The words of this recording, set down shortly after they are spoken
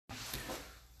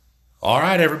All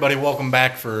right, everybody, welcome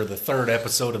back for the third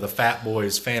episode of the Fat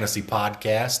Boys Fantasy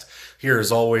Podcast. Here,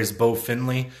 as always, Bo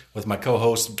Finley with my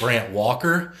co-host Brant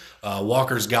Walker.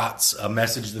 Walker's got a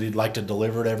message that he'd like to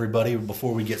deliver to everybody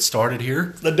before we get started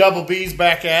here. The Double B's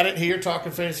back at it here,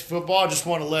 talking fantasy football. I just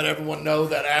want to let everyone know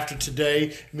that after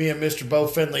today, me and Mr. Bo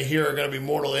Finley here are going to be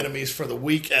mortal enemies for the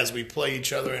week as we play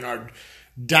each other in our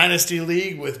Dynasty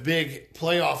League with big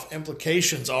playoff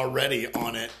implications already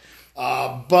on it.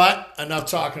 But enough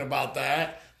talking about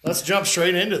that. Let's jump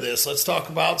straight into this. Let's talk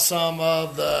about some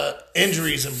of the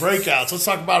injuries and breakouts. Let's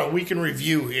talk about a week in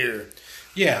review here.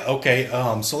 Yeah. Okay.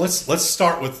 So let's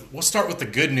start with the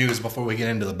good news before we get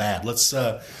into the bad. Let's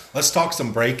talk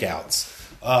some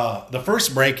breakouts. The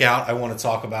first breakout I want to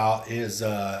talk about is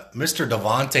Mr.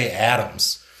 Davante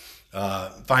Adams.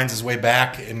 Finds his way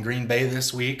back in Green Bay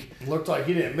this week. Looked like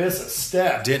he didn't miss a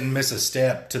step. Didn't miss a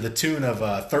step to the tune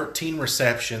of 13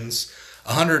 receptions,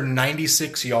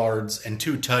 196 yards, and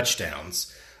 2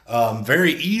 touchdowns.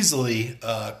 Very easily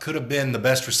could have been the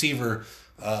best receiver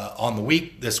on the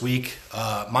week this week,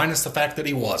 minus the fact that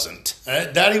he wasn't.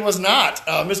 That he was not.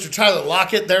 Mr. Tyler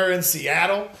Lockett there in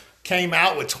Seattle came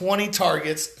out with 20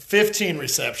 targets, 15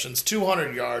 receptions,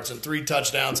 200 yards, and 3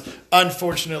 touchdowns,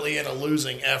 unfortunately in a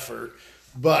losing effort.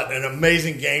 But an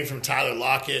amazing game from Tyler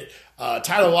Lockett.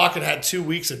 Tyler Lockett had 2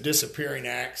 weeks of disappearing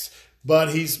acts,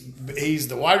 but he's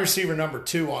the wide receiver number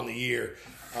 2 on the year.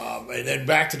 And then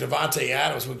back to Davante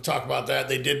Adams, we can talk about that.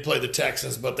 They did play the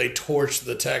Texans, but they torched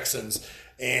the Texans.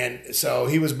 And so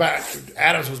he was back.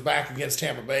 Adams was back against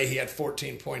Tampa Bay. He had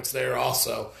 14 points there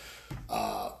also.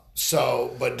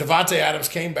 But Davante Adams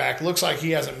came back. Looks like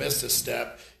he hasn't missed a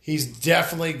step. He's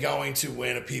definitely going to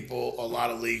win a lot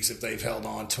of leagues if they've held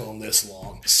on to him this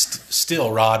long.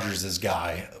 Still Rodgers'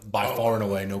 guy by far and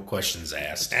away, no questions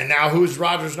asked. And now who's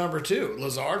Rodgers' number 2?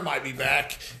 Lazard might be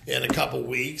back in a couple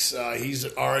weeks. He's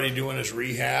already doing his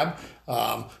rehab.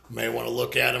 May want to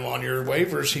look at him on your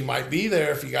waivers. He might be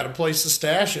there if you got a place to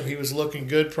stash him. He was looking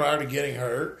good prior to getting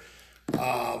hurt.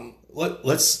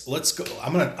 Let's go.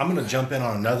 I'm gonna jump in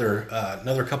on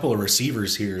another couple of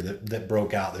receivers here that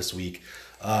broke out this week.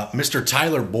 Mr.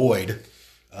 Tyler Boyd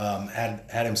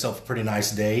had himself a pretty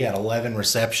nice day. He had 11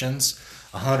 receptions,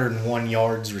 101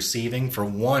 yards receiving for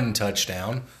 1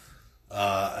 touchdown.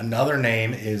 Another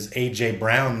name is A.J.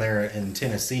 Brown there in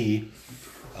Tennessee.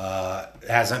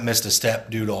 Hasn't missed a step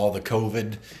due to all the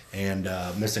COVID and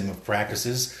missing of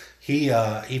practices. He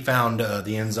found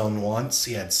the end zone once.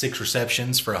 He had 6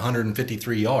 receptions for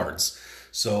 153 yards.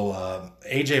 So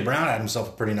A.J. Brown had himself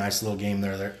a pretty nice little game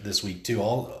there this week too.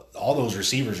 All those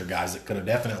receivers are guys that could have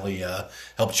definitely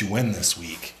helped you win this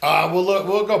week.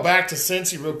 We'll go back to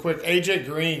Cincy real quick. A.J.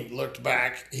 Green looked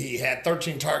back. He had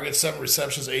 13 targets, 7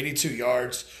 receptions, 82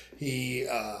 yards. He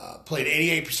played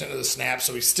 88% of the snaps,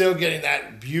 so he's still getting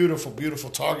that beautiful, beautiful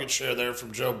target share there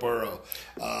from Joe Burrow.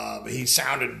 He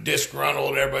sounded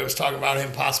disgruntled. Everybody was talking about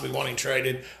him possibly wanting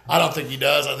traded. I don't think he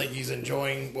does. I think he's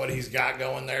enjoying what he's got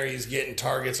going there. He's getting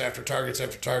targets after targets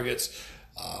after targets.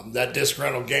 That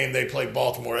disgruntled game they played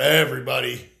Baltimore,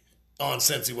 everybody on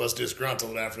Cincy was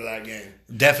disgruntled after that game.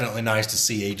 Definitely nice to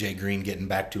see A.J. Green getting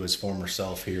back to his former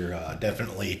self here.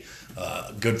 Definitely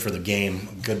good for the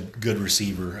game. Good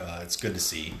receiver. It's good to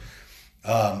see.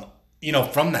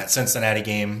 From that Cincinnati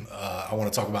game, I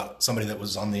want to talk about somebody that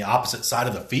was on the opposite side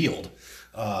of the field.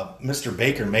 Mr.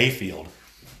 Baker Mayfield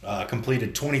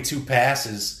completed 22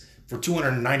 passes for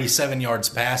 297 yards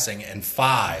passing and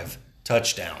 5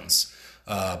 touchdowns.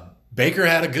 Baker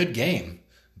had a good game.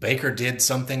 Baker did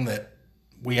something that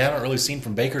we haven't really seen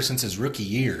from Baker since his rookie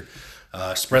year.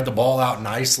 Spread the ball out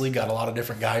nicely, got a lot of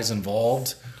different guys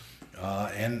involved,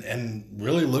 and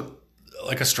really looked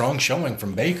like a strong showing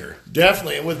from Baker.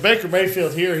 Definitely. And with Baker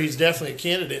Mayfield here, he's definitely a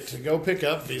candidate to go pick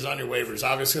up if he's on your waivers.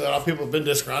 Obviously, a lot of people have been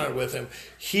disgruntled with him.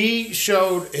 He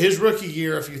showed his rookie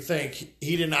year, if you think,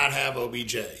 he did not have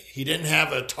OBJ. He didn't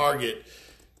have a target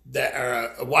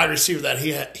or a wide receiver that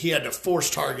he had to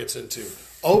force targets into.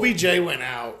 OBJ went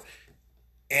out,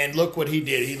 and look what he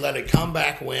did. He let a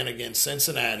comeback win against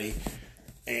Cincinnati,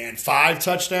 and 5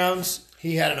 touchdowns.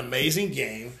 He had an amazing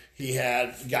game. He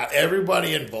got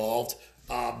everybody involved.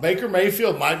 Baker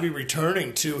Mayfield might be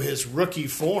returning to his rookie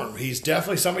form. He's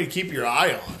definitely somebody to keep your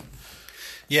eye on.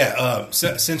 Yeah,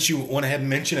 since you went ahead and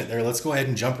mentioned it there, let's go ahead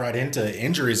and jump right into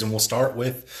injuries, and we'll start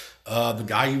with the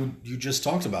guy you just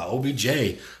talked about,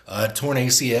 OBJ. Torn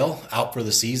ACL, out for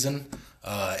the season.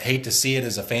 Hate to see it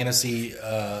as a fantasy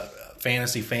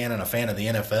fan and a fan of the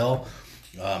NFL.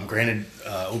 Granted,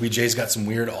 OBJ's got some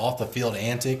weird off-the-field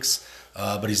antics,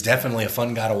 but he's definitely a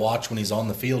fun guy to watch when he's on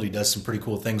the field. He does some pretty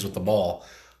cool things with the ball.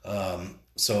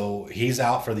 So he's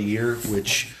out for the year,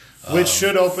 which Which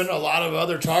should open a lot of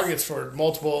other targets for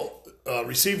multiple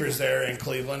receivers there in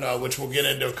Cleveland, which we'll get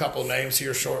into a couple names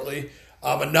here shortly.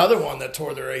 Another one that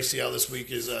tore their ACL this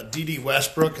week is D.D.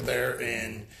 Westbrook there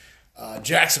in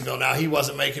Jacksonville. Now, he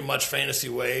wasn't making much fantasy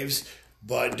waves,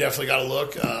 but definitely got to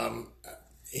look.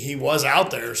 He was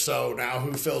out there, so now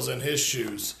who fills in his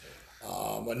shoes?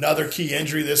 Another key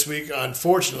injury this week.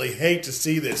 Unfortunately, hate to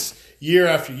see this year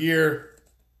after year.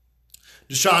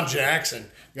 Deshaun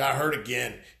Jackson got hurt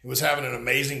again. He was having an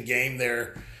amazing game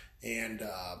there, and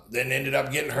then ended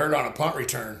up getting hurt on a punt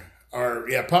return.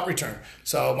 Punt return.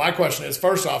 So my question is,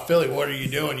 first off, Philly, what are you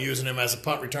doing using him as a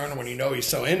punt returner when you know he's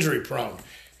so injury prone?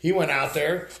 He went out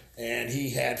there and he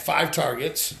had 5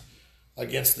 targets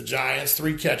against the Giants,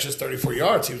 3 catches, 34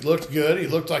 yards. He looked good. He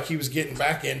looked like he was getting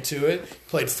back into it.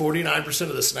 Played 49%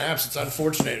 of the snaps. It's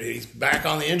unfortunate. He's back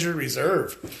on the injured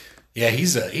reserve. Yeah,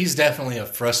 he's definitely a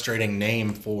frustrating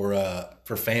name for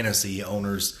fantasy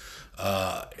owners.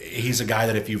 He's a guy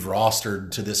that if you've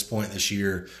rostered to this point this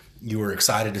year, you were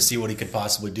excited to see what he could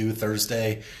possibly do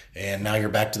Thursday, and now you're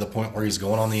back to the point where he's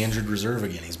going on the injured reserve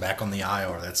again. He's back on the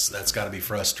IR. That's got to be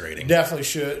frustrating.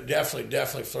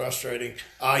 Definitely frustrating.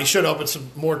 He should open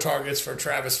some more targets for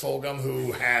Travis Fulgham,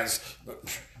 who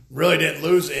really didn't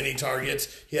lose any targets.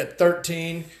 He had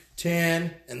 13,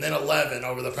 10, and then 11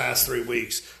 over the past 3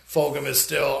 weeks. Fulgham is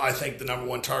still, I think, the number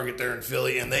 1 target there in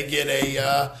Philly, and they get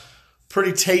a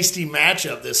pretty tasty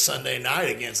matchup this Sunday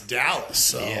night against Dallas.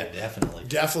 So yeah,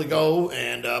 definitely go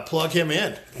and plug him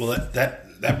in. Well,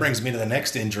 that brings me to the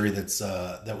next injury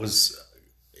that was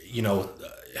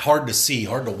hard to see,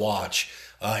 hard to watch.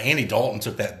 Andy Dalton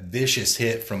took that vicious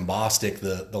hit from Bostic,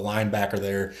 the linebacker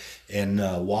there in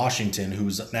Washington,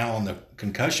 who's now on the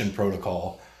concussion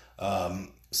protocol.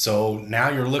 So now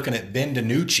you're looking at Ben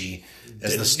DiNucci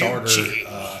as the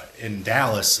starter in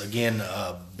Dallas. Again,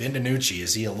 Ben DiNucci,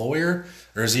 is he a lawyer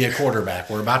or is he a quarterback?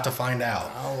 We're about to find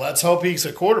out. Well, let's hope he's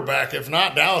a quarterback. If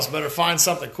not, Dallas better find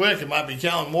something quick. It might be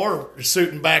Kellen Moore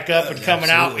suiting back up and coming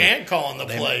out and calling the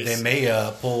plays. They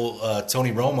may pull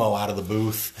Tony Romo out of the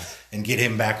booth and get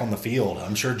him back on the field.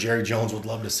 I'm sure Jerry Jones would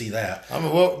love to see that. I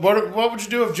mean, what would you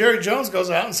do if Jerry Jones goes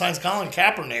out and signs Colin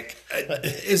Kaepernick?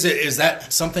 Is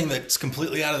that something that's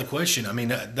completely out of the question? I mean,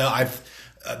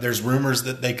 there's rumors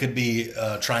that they could be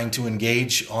trying to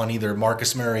engage on either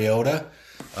Marcus Mariota.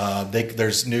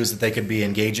 There's news that they could be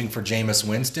engaging for Jameis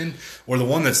Winston, or the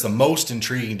one that's the most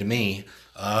intriguing to me,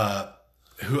 a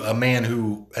man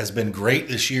who has been great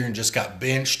this year and just got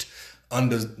benched,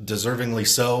 undeservingly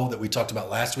so, that we talked about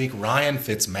last week. Ryan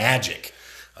Fitzmagic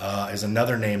is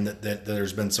another name that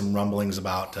there's been some rumblings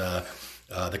about.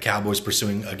 The Cowboys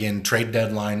pursuing, again, trade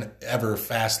deadline ever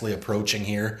fastly approaching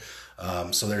here.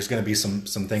 So there's going to be some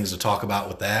things to talk about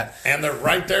with that. And they're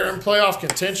right there in playoff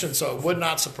contention, so it would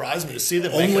not surprise me to see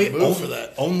them make a move for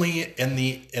that. Only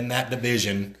in that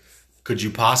division could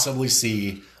you possibly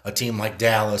see a team like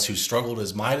Dallas, who struggled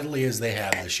as mightily as they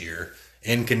have this year,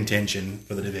 in contention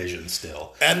for the division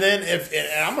still. And then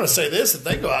and I'm going to say this, if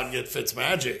they go out and get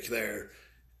Fitzmagic there,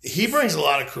 he brings a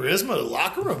lot of charisma to the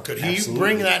locker room. Could he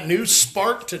bring that new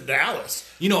spark to Dallas?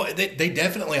 They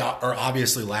definitely are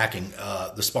obviously lacking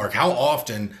the spark. How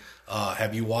often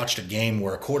have you watched a game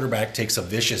where a quarterback takes a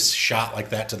vicious shot like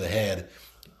that to the head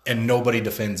and nobody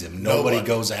defends him? Nobody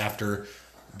goes after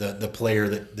the player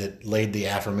that laid the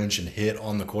aforementioned hit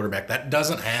on the quarterback. That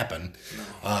doesn't happen.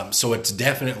 So it's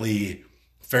definitely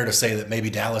fair to say that maybe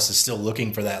Dallas is still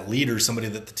looking for that leader, somebody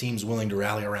that the team's willing to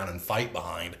rally around and fight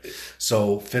behind.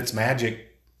 So Fitzmagic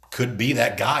could be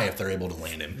that guy if they're able to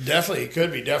land him. Definitely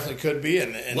could be.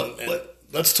 And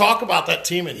let's talk about that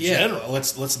team in general.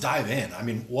 Let's dive in. I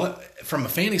mean, what from a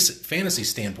fantasy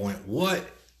standpoint,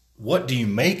 what do you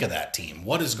make of that team?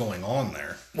 What is going on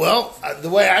there? Well, the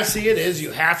way I see it is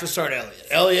you have to start Elliott.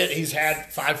 Elliott, he's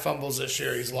had 5 fumbles this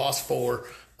year. He's lost 4.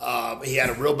 He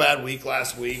had a real bad week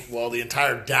last week. Well, the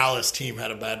entire Dallas team had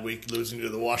a bad week, losing to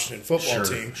the Washington football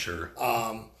team. Sure.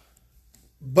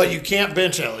 But you can't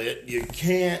bench Elliott. You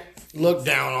can't look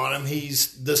down on him.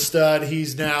 He's the stud.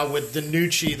 He's now with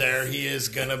DiNucci there. He is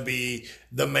going to be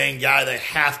the main guy they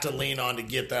have to lean on to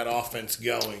get that offense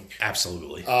going.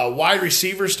 Absolutely. Wide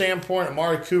receiver standpoint,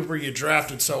 Amari Cooper, you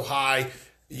drafted so high.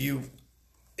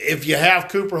 If you have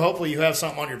Cooper, hopefully you have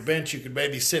something on your bench. You could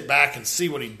maybe sit back and see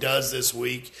what he does this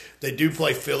week. They do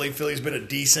play Philly. Philly's been a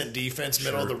decent defense,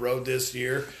 middle of the road this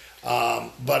year.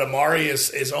 But Amari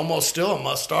is almost still a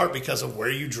must start because of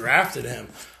where you drafted him.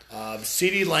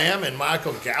 CeeDee Lamb and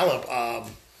Michael Gallup,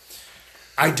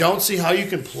 I don't see how you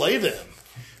can play them.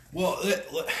 Well,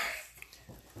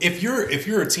 if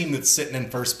you're a team that's sitting in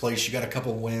first place, you got a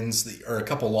couple wins or a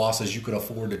couple losses you could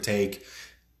afford to take.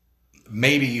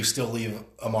 maybe you still leave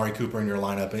Amari Cooper in your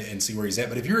lineup and see where he's at.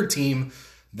 But if you're a team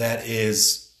that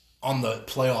is on the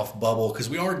playoff bubble, because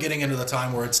we are getting into the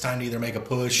time where it's time to either make a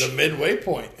push. The midway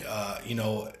point.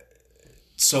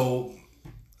 So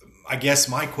I guess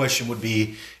my question would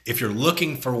be, if you're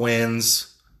looking for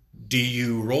wins, do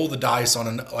you roll the dice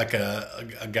on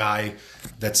a guy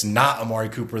that's not Amari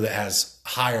Cooper that has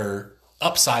higher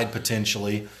upside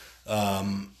potentially,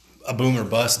 a boom or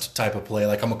bust type of play,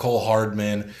 like a McCole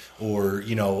Hardman or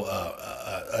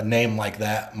a name like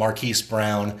that, Marquise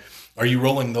Brown? Are you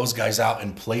rolling those guys out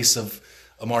in place of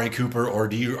Amari Cooper, or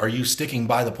are you sticking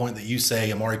by the point that you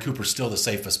say Amari Cooper's still the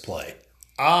safest play?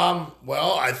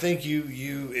 Well, I think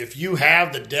you if you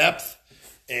have the depth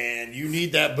and you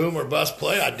need that boom or bust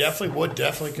play, I would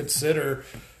consider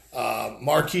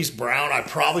Marquise Brown. I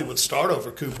probably would start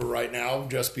over Cooper right now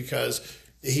just because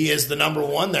he is the number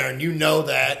one there, and you know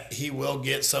that he will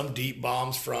get some deep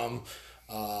bombs from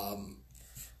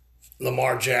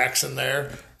Lamar Jackson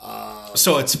there.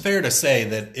 So it's fair to say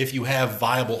that if you have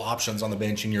viable options on the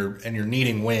bench and you're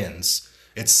needing wins,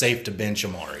 it's safe to bench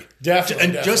Amari.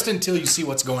 Definitely. Just until you see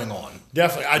what's going on.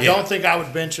 Definitely. I don't think I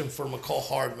would bench him for McCole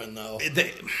Hardman, though.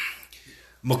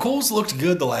 McColl's looked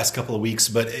good the last couple of weeks,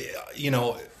 but,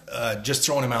 just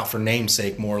throwing him out for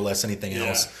namesake more or less anything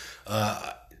else.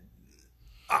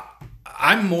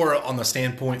 I'm more on the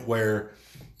standpoint where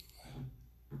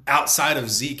outside of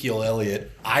Ezekiel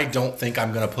Elliott, I don't think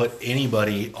I'm going to put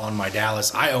anybody on my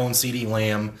Dallas. I own CeeDee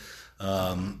Lamb.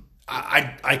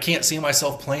 I can't see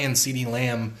myself playing CeeDee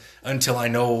Lamb until I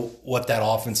know what that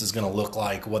offense is going to look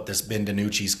like, what this Ben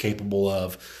DiNucci's capable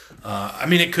of.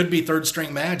 It could be third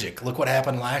string magic. Look what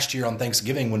happened last year on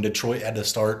Thanksgiving when Detroit had to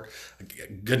start.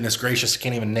 Goodness gracious, I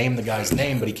can't even name the guy's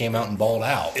name, but he came out and balled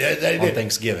out on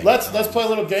Thanksgiving. Let's play a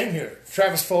little game here.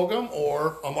 Travis Fulgham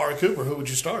or Amari Cooper, who would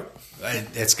you start?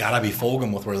 It's got to be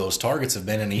Fulgham with where those targets have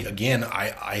been. And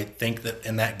I think that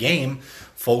in that game,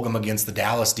 Fulgham against the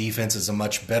Dallas defense is a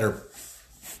much better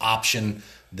option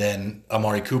than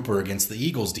Amari Cooper against the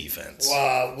Eagles defense.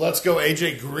 Let's go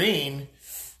AJ Green,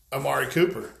 Amari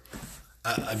Cooper.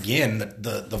 Again,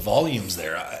 the volumes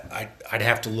there. I'd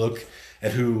have to look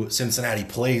at who Cincinnati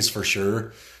plays for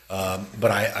sure,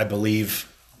 but I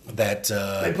believe that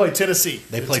they play Tennessee.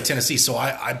 They play Tennessee, so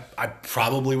I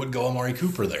probably would go Amari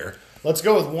Cooper there. Let's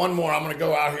go with one more. I'm going to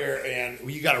go out here, and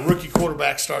you got a rookie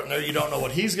quarterback starting there. You don't know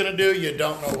what he's going to do. You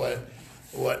don't know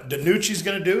what DiNucci's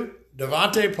going to do.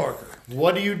 Devontae Parker.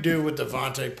 What do you do with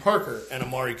Devontae Parker and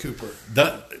Amari Cooper?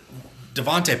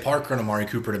 Devontae Parker and Amari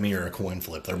Cooper to me are a coin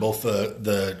flip. They're both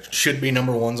the should be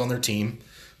number ones on their team.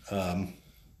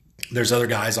 There's other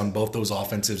guys on both those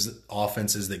offenses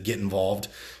that get involved.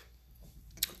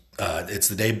 It's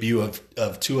the debut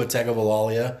of Tua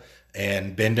Tagovailoa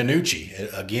and Ben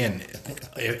DiNucci. Again,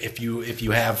 if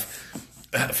you have,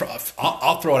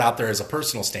 I'll throw it out there as a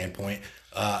personal standpoint.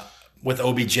 With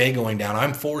OBJ going down,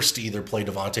 I'm forced to either play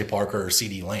Devontae Parker or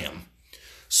CeeDee Lamb.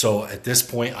 So at this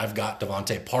point, I've got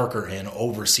Devontae Parker in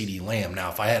over CeeDee Lamb. Now,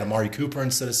 if I had Amari Cooper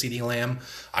instead of CeeDee Lamb,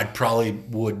 I'd probably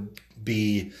would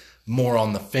be more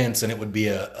on the fence, and it would be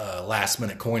a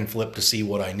last-minute coin flip to see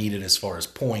what I needed as far as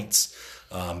points,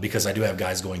 because I do have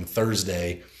guys going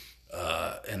Thursday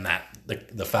in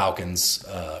the Falcons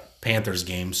Panthers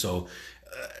game. So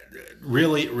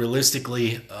really,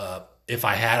 realistically, if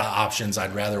I had options,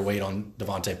 I'd rather wait on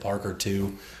Devontae Parker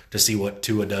to see what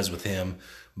Tua does with him.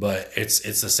 But it's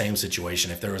the same situation.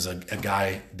 If there was a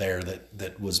guy there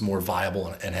that was more viable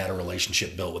and had a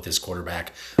relationship built with his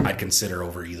quarterback, I'd consider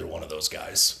over either one of those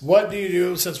guys. What do you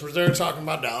do, since we're there talking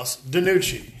about Dallas?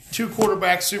 DiNucci, 2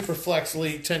 quarterbacks, super flex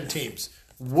league, 10 teams.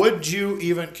 Would you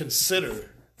even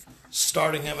consider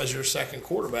starting him as your second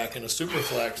quarterback in a super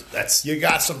flex? You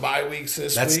got some bye weeks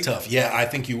this week. That's tough. Yeah, I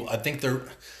think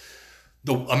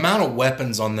the amount of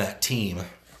weapons on that team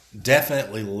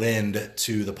definitely lend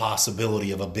to the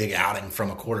possibility of a big outing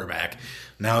from a quarterback.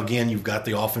 Now, again, you've got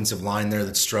the offensive line there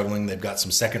that's struggling. They've got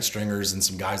some second stringers and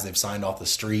some guys they've signed off the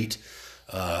street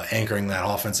anchoring that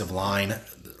offensive line.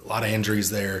 A lot of injuries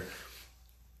there.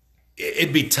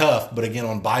 It'd be tough, but again,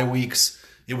 on bye weeks,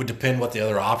 it would depend what the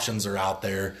other options are out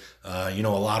there. A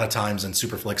lot of times in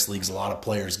Superflex leagues, a lot of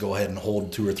players go ahead and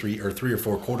hold 2 or 3 or 3 or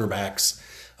 4 quarterbacks.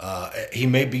 He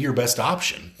may be your best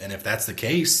option, and if that's the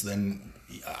case, then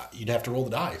you'd have to roll the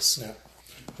dice. Yeah.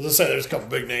 As I say, there's a couple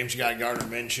big names. You got Gardner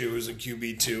Minshew, who's a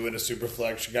QB2 in a super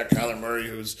flex. You got Kyler Murray,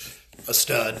 who's a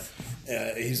stud.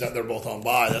 He's out there both on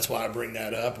bye. That's why I bring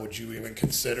that up. Would you even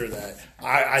consider that?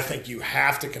 I think you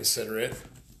have to consider it.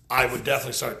 I would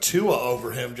definitely start Tua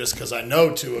over him just because I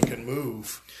know Tua can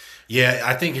move. Yeah,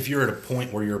 I think if you're at a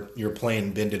point where you're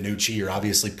playing Ben DiNucci, you're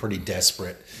obviously pretty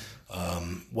desperate.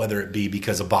 whether it be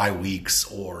because of bye weeks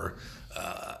or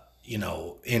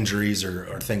injuries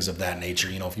or things of that nature.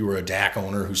 If you were a Dak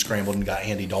owner who scrambled and got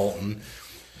Andy Dalton,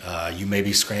 you may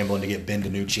be scrambling to get Ben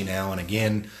DiNucci now. And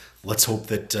again, let's hope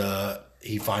that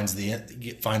he finds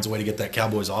a way to get that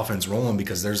Cowboys offense rolling,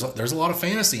 because there's a lot of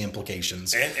fantasy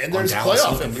implications and there's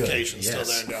playoff implications yes.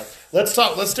 still there.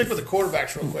 Let's stick with the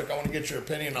quarterbacks real quick. I want to get your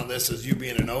opinion on this as you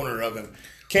being an owner of him.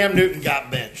 Cam Newton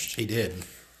got benched. He did.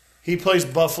 He plays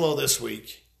Buffalo this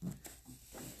week.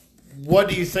 What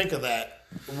do you think of that?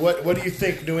 What do you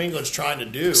think New England's trying to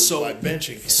do by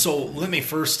benching him? So let me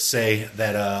first say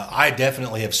that I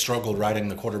definitely have struggled riding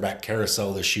the quarterback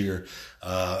carousel this year.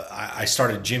 I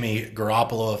started Jimmy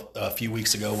Garoppolo a few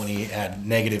weeks ago when he had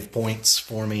negative points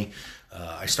for me.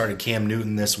 I started Cam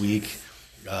Newton this week,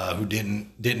 who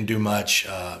didn't do much.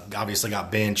 Obviously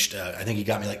got benched. I think he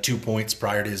got me like 2 points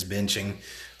prior to his benching.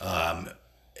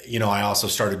 I also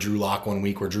started Drew Lock one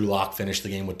week where Drew Lock finished the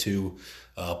game with 2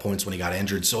 points when he got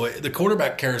injured. So the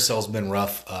quarterback carousel's been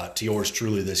rough to yours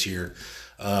truly this year.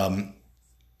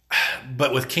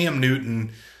 But with Cam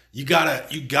Newton, you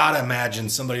gotta imagine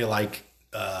somebody like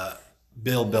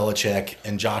Bill Belichick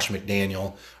and Josh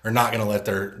McDaniel are not going to let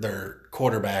their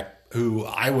quarterback, who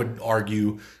I would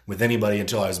argue with anybody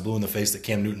until I was blue in the face that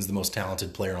Cam Newton's the most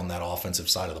talented player on that offensive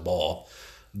side of the ball.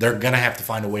 They're going to have to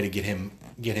find a way to get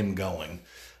him going.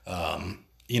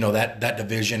 That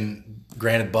division,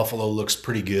 granted, Buffalo looks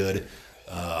pretty good.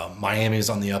 Miami's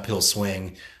on the uphill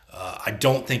swing. I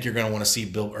don't think you're going to want to see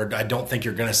I don't think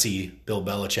you're going to see Bill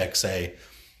Belichick say,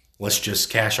 let's just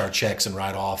cash our checks and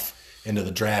ride off into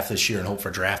the draft this year and hope for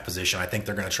draft position. I think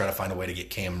they're going to try to find a way to get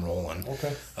Cam rolling.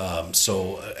 Okay.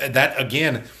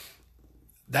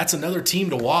 That's another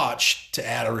team to watch, to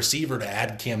add a receiver, to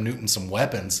add Cam Newton some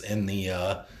weapons in these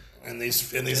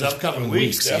upcoming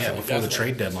weeks, before the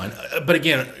trade deadline. But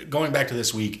again, going back to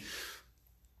this week,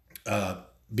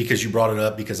 because you brought it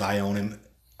up, because I own him,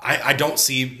 I don't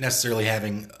see necessarily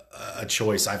having a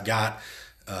choice. I've got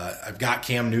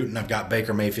Cam Newton, I've got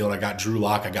Baker Mayfield, I got Drew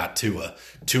Lock, I got Tua.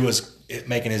 Tua's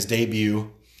making his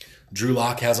debut. Drew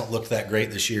Lock hasn't looked that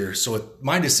great this year, so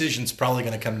my decision's probably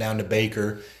going to come down to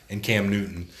Baker and Cam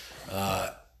Newton.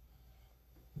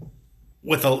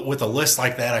 With a list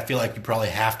like that, I feel like you probably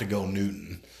have to go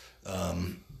Newton.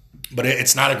 But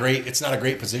it's not a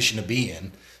great position to be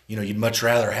in. You'd much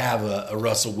rather have a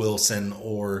Russell Wilson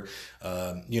or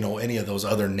any of those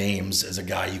other names as a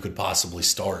guy you could possibly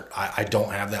start. I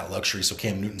don't have that luxury, so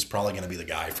Cam Newton's probably going to be the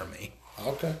guy for me.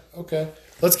 Okay.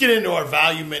 Let's get into our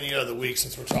value menu of the week,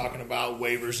 since we're talking about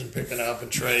waivers and picking up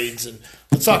and trades. And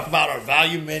let's talk about our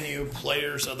value menu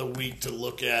players of the week to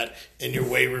look at in your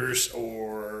waivers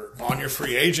or on your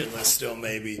free agent list still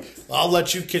maybe. I'll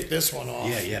let you kick this one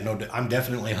off. No, I'm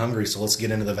definitely hungry, so let's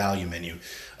get into the value menu.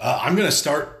 I'm going to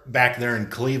start back there in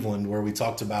Cleveland where we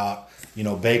talked about,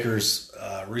 Baker's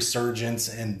resurgence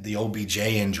and the OBJ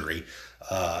injury.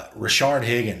 Rashard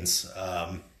Higgins.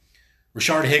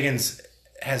 Rashard Higgins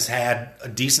has had a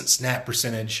decent snap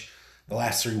percentage the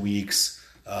last 3 weeks,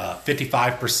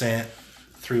 55%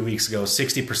 3 weeks ago,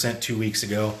 60% 2 weeks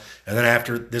ago. And then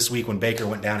after this week when Baker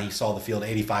went down, he saw the field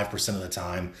 85% of the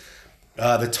time.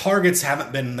 The targets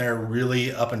haven't been there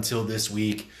really up until this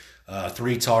week.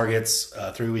 3 targets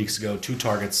 3 weeks ago, 2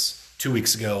 targets 2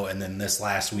 weeks ago, and then this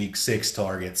last week, 6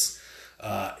 targets.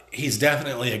 He's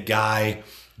definitely a guy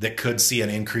that could see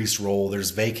an increased role. There's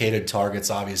vacated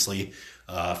targets, obviously,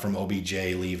 from OBJ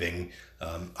leaving.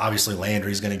 Obviously,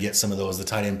 Landry's going to get some of those. The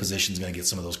tight end position is going to get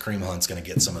some of those. Kareem Hunt's going to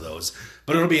get some of those.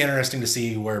 But it'll be interesting to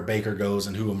see where Baker goes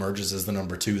and who emerges as the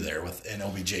number 2 there in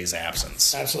OBJ's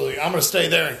absence. Absolutely. I'm going to stay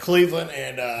there in Cleveland.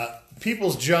 And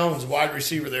Peoples-Jones, wide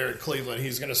receiver there in Cleveland,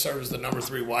 he's going to serve as the number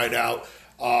 3 wideout.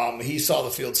 He saw the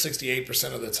field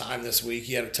 68% of the time this week.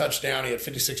 He had a touchdown. He had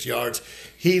 56 yards.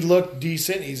 He looked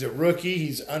decent. He's a rookie.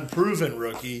 He's an unproven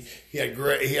rookie. He had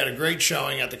a great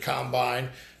showing at the combine.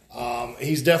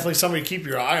 He's definitely somebody to keep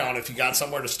your eye on. If you got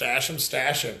somewhere to stash him,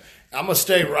 stash him. I'm going to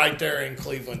stay right there in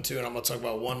Cleveland, too, and I'm going to talk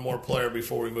about one more player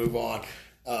before we move on.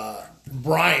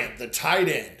 Bryant, the tight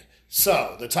end.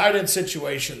 So, the tight end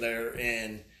situation there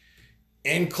in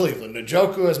Cleveland.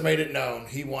 Njoku has made it known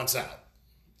he wants out.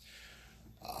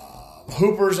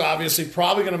 Hooper's obviously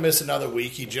probably going to miss another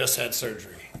week. He just had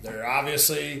surgery.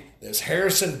 There's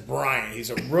Harrison Bryant. He's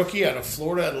a rookie out of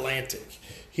Florida Atlantic.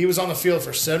 He was on the field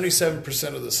for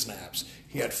 77% of the snaps.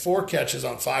 He had 4 catches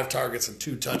on 5 targets and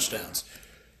 2 touchdowns.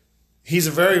 He's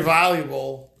a very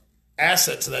valuable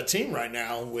asset to that team right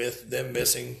now with them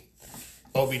missing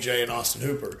OBJ and Austin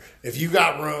Hooper. If you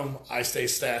got room, I stay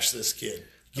stash this kid.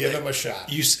 Give him a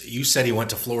shot. You said he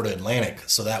went to Florida Atlantic,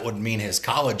 so that would mean his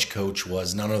college coach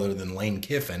was none other than Lane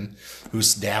Kiffin,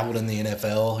 who's dabbled in the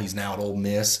NFL. He's now at Ole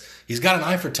Miss. He's got an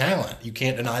eye for talent. You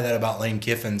can't deny that about Lane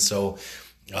Kiffin. So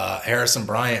Harrison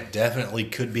Bryant definitely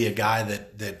could be a guy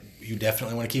that you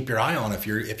definitely want to keep your eye on. If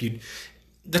you,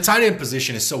 the tight end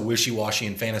position is so wishy-washy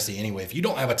in fantasy anyway. If you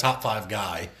don't have a top 5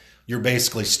 guy, you're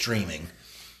basically streaming.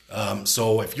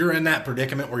 So if you're in that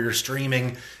predicament where you're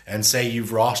streaming and say you've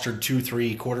rostered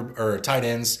 2-3 tight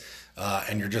ends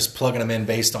and you're just plugging them in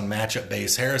based on matchup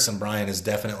base, Harrison Bryant is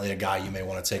definitely a guy you may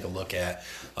want to take a look at,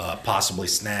 possibly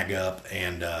snag up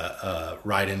and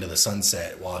ride into the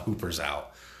sunset while Hooper's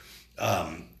out.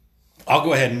 I'll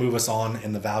go ahead and move us on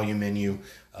in the value menu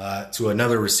to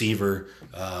another receiver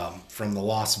from the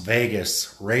Las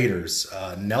Vegas Raiders,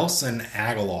 Nelson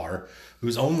Aguilar,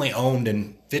 who's only owned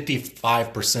in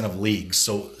 55% of leagues.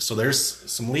 So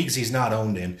there's some leagues he's not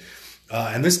owned in.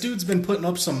 And this dude's been putting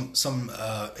up some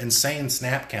insane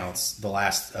snap counts the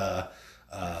last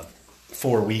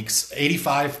 4 weeks.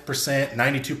 85%,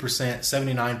 92%,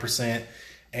 79%,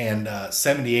 and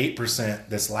 78%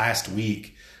 this last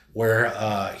week,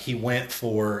 where he went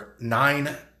for 9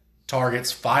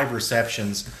 targets, 5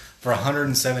 receptions for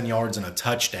 107 yards and a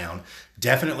touchdown.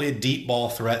 Definitely a deep ball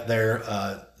threat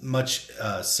there. Much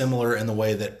similar in the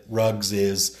way that Ruggs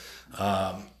is.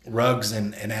 Ruggs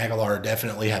and Aguilar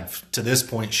definitely have, to this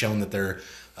point, shown that they're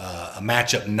a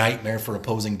matchup nightmare for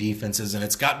opposing defenses, and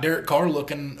it's got Derek Carr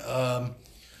looking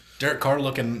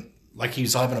like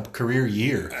he's having a career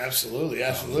year. Absolutely.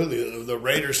 The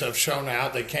Raiders have shown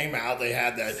out. They came out. They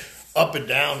had that up and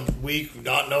down week,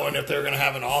 not knowing if they're going to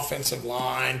have an offensive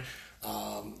line.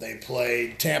 They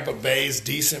played Tampa Bay's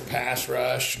decent pass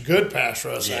rush, good pass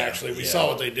rush, actually. We saw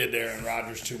what they did there in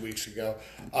Rodgers 2 weeks ago.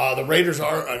 The Raiders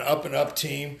are an up-and-up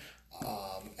team.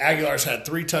 Aguilar's had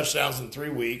 3 touchdowns in 3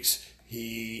 weeks.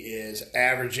 He is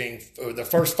averaging, the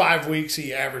first 5 weeks,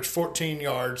 he averaged 14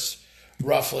 yards,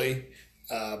 roughly,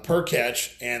 per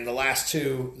catch. And the last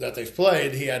 2 that they've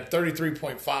played, he had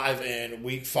 33.5 in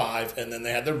week 5, and then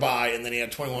they had their bye, and then he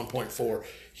had 21.4.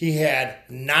 He had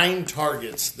 9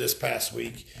 targets this past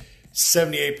week,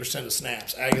 78% of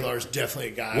snaps. Aguilar is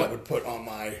definitely a guy I would put on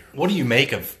my... What do you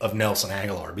make of Nelson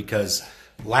Aguilar? Because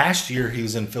last year he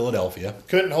was in Philadelphia.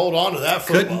 Couldn't hold on to that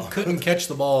football. Couldn't catch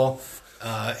the ball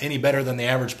any better than the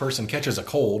average person catches a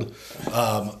cold.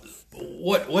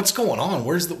 What's going on?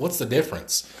 What's the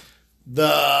difference?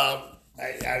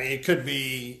 It could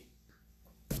be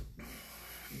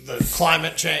the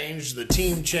climate change, the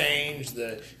team change,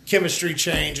 the chemistry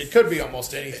change. It could be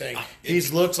almost anything. He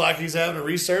looks like he's having a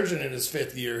resurgence in his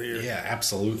 5th year here. Yeah,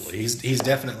 absolutely. He's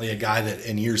definitely a guy that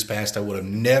in years past I would have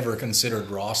never considered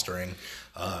rostering.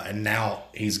 And now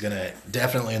he's going to,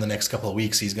 definitely in the next couple of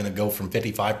weeks, he's going to go from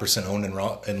 55% owned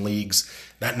in leagues.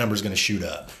 That number's going to shoot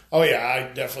up. Oh, yeah,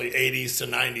 I definitely 80s to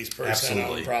 90%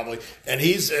 Absolutely. owned probably. And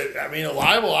he's, a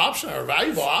liable option or a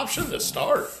valuable option to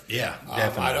start. Yeah,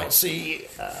 definitely. I don't see,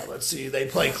 let's see, they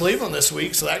play Cleveland this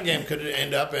week, so that game could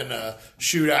end up in a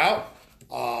shootout.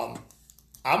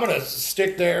 I'm going to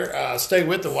stay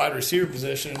with the wide receiver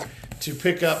position to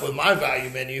pick up with my value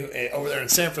menu over there in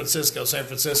San Francisco. San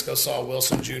Francisco saw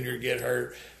Wilson Jr. get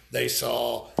hurt. They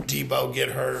saw Debo get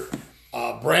hurt.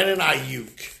 Brandon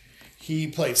Ayuk, he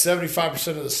played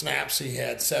 75% of the snaps. He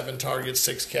had 7 targets,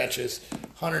 6 catches,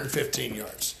 115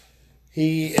 yards.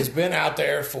 He has been out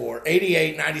there for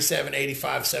 88, 97,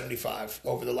 85, 75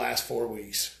 over the last 4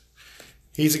 weeks.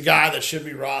 He's a guy that should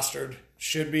be rostered,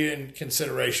 should be in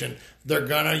consideration. They're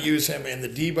going to use him in the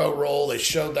Debo role. They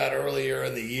showed that earlier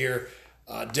in the year.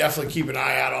 Definitely keep an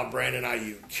eye out on Brandon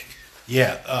Ayuk.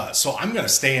 Yeah, so I'm going to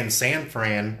stay in San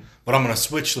Fran, but I'm going to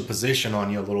switch the position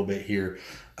on you a little bit here.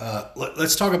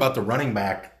 Let's talk about the running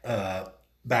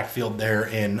backfield there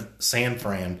in San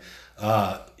Fran.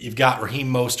 You've got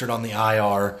Raheem Mostert on the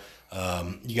IR.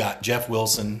 You got Jeff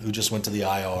Wilson, who just went to the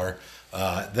IR.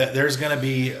 There's going to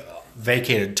be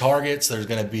vacated targets. There's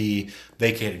going to be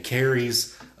vacated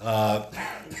carries.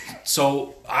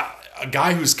 So a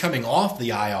guy who's coming off the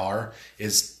IR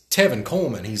is Tevin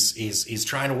Coleman. He's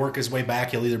trying to work his way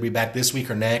back. He'll either be back this week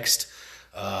or next.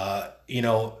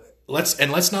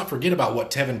 Let's not forget about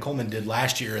what Tevin Coleman did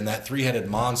last year in that 3-headed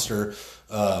monster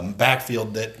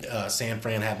backfield that San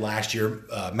Fran had last year.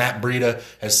 Matt Breida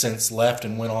has since left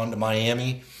and went on to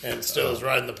Miami. And still is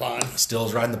riding the pine. Still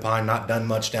is riding the pine, not done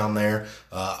much down there.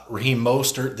 Raheem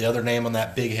Mostert, the other name on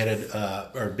that big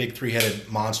 3-headed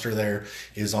monster there,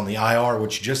 is on the IR,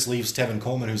 which just leaves Tevin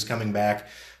Coleman, who's coming back.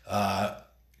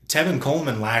 Tevin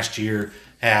Coleman last year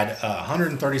had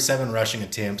 137 rushing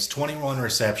attempts, 21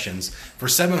 receptions for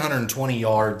 720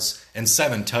 yards and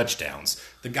 7 touchdowns.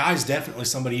 The guy's definitely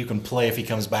somebody you can play if he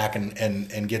comes back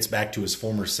and gets back to his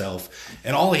former self.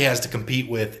 And all he has to compete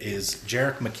with is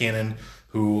Jerick McKinnon,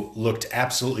 who looked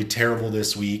absolutely terrible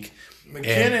this week.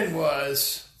 McKinnon,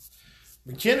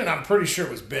 I'm pretty sure,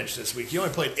 was benched this week. He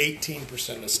only played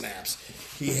 18% of the snaps.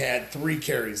 He had 3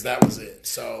 carries. That was it.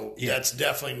 So that's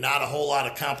definitely not a whole lot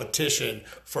of competition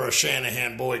for a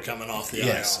Shanahan boy coming off the IR.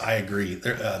 Yes, I agree.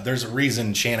 There's a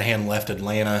reason Shanahan left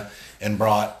Atlanta and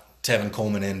brought Tevin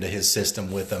Coleman into his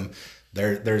system with him.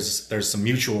 There's some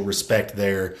mutual respect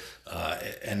there,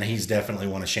 and he's definitely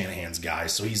one of Shanahan's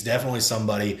guys. So he's definitely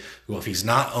somebody who, if he's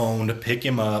not owned, pick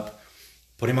him up,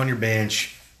 put him on your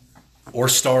bench, or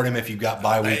start him if you've got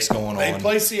bye weeks going on. They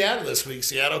play Seattle this week.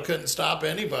 Seattle couldn't stop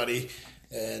anybody,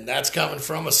 and that's coming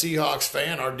from a Seahawks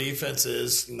fan. Our defense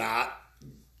is not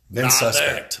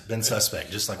suspect. There. Been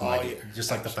suspect, just like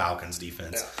the Falcons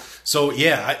defense. Yeah. So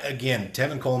again,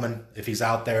 Tevin Coleman, if he's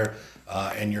out there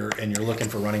and you're looking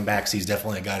for running backs, he's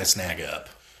definitely a guy to snag up.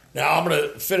 Now I'm going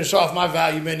to finish off my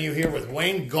value menu here with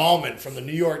Wayne Gallman from the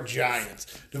New York Giants.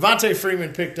 Devontae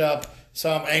Freeman picked up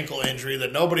some ankle injury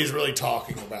that nobody's really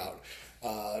talking about.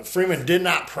 Freeman did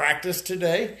not practice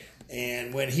today,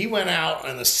 and when he went out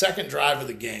on the second drive of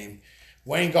the game,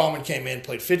 Wayne Gallman came in,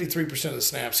 played 53% of the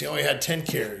snaps. He only had 10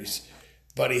 carries,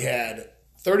 but he had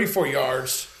 34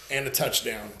 yards and a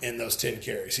touchdown in those 10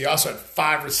 carries. He also had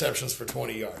 5 receptions for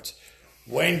 20 yards.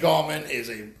 Wayne Gallman is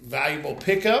a valuable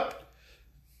pickup.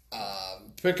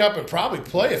 And probably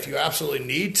play if you absolutely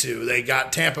need to. They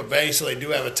got Tampa Bay, so they do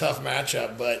have a tough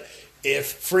matchup, but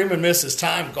if Freeman misses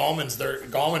time,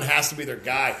 Gallman has to be their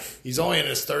guy. He's only in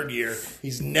his 3rd year.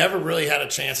 He's never really had a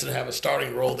chance to have a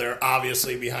starting role there,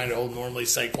 obviously, behind normally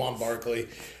Saquon Barkley.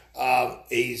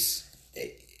 He's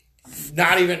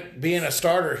not even being a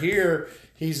starter here.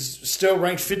 He's still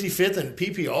ranked 55th in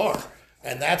PPR,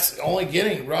 and that's only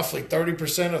getting roughly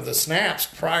 30% of the snaps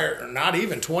or not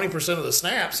even 20% of the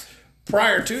snaps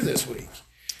prior to this week.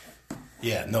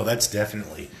 Yeah, no, that's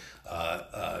definitely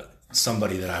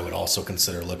somebody that I would also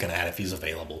consider looking at if he's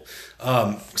available.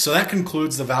 So that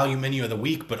concludes the value menu of the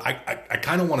week, but I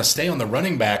kind of want to stay on the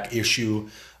running back issue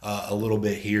a little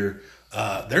bit here.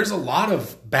 There's a lot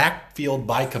of backfield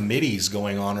by committees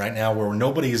going on right now where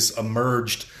nobody's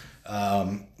emerged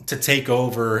to take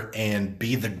over and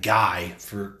be the guy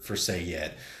for say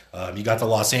yet. You got the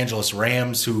Los Angeles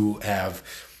Rams, who have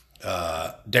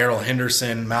Darrell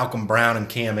Henderson, Malcolm Brown, and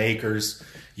Cam Akers.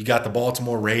 You got the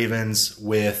Baltimore Ravens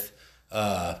with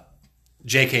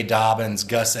J.K. Dobbins,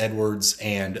 Gus Edwards,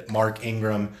 and Mark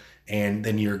Ingram. And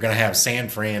then you're going to have San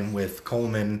Fran with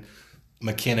Coleman,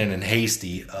 McKinnon, and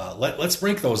Hasty. Let's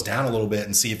break those down a little bit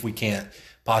and see if we can't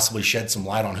possibly shed some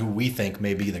light on who we think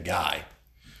may be the guy.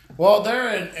 Well,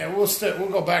 and we'll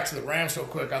go back to the Rams real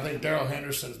quick. I think Darrell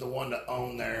Henderson's the one to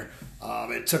own there.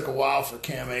 It took a while for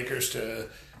Cam Akers to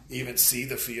even see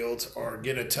the field or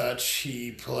get a touch.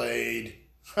 He played...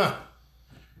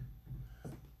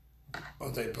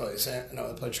 What they play?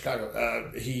 No, they played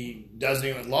Chicago. He doesn't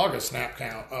even log a snap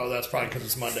count. Oh, that's probably because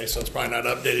it's Monday, so it's probably not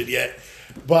updated yet.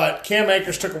 But Cam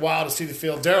Akers took a while to see the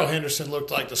field. Darrell Henderson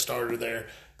looked like the starter there.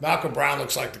 Malcolm Brown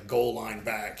looks like the goal line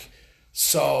back.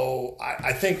 So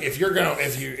I think if you're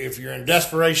in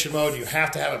desperation mode, you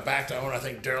have to have a back to own. I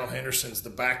think Darrell Henderson's the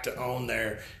back to own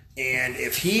there. And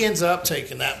if he ends up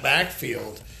taking that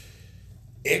backfield,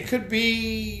 it could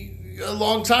be a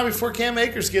long time before Cam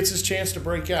Akers gets his chance to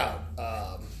break out.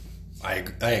 I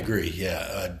agree.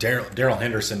 Yeah, Darrell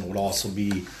Henderson would also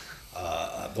be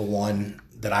the one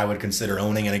that I would consider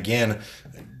owning. And again,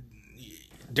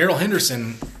 Darrell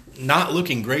Henderson, not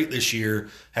looking great this year,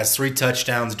 has 3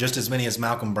 touchdowns, just as many as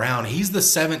Malcolm Brown. He's the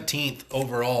 17th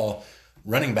overall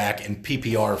running back in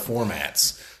PPR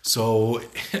formats. So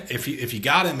if you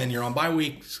got him and you're on bye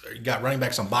weeks, or you got running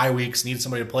backs on bye weeks, need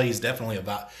somebody to play, he's definitely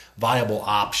a viable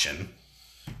option.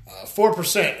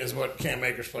 4% is what Cam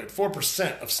Akers played.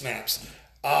 4% of snaps.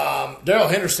 Darrell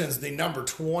Henderson's the number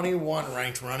 21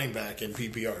 ranked running back in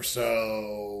PPR.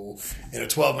 So in a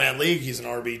 12-man league, he's an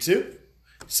RB2.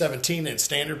 17 in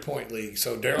standard point league.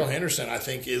 So Darrell Henderson, I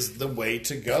think, is the way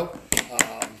to go.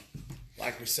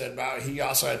 Like we said, he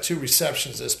also had 2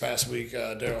 receptions this past week.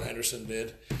 Darrell Henderson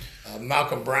did.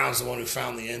 Malcolm Brown's the one who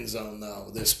found the end zone, though,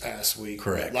 this past week.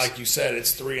 Correct. Like you said,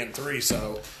 it's 3-3,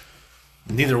 so...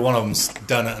 Neither one of them's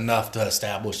done enough to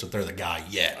establish that they're the guy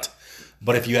yet.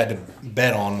 But if you had to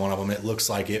bet on one of them, it looks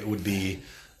like it would be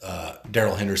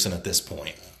Darrell Henderson at this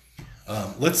point.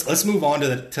 Let's move on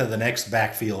to the next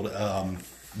backfield.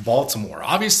 Baltimore.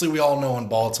 Obviously, we all know in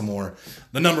Baltimore,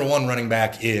 the number one running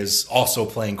back is also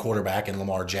playing quarterback in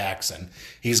Lamar Jackson.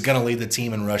 He's going to lead the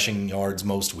team in rushing yards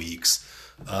most weeks.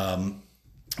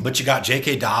 But you got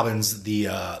J.K. Dobbins, the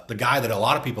guy that a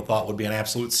lot of people thought would be an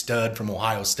absolute stud from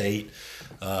Ohio State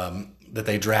that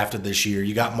they drafted this year.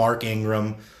 You got Mark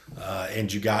Ingram,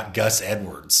 and you got Gus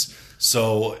Edwards.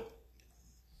 So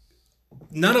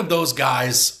none of those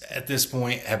guys at this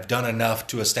point have done enough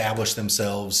to establish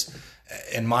themselves,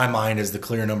 in my mind, as the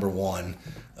clear number one.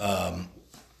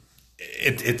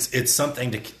 It's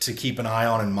something to keep an eye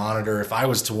on and monitor. If I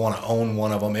was to want to own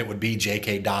one of them, it would be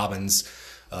J.K. Dobbins,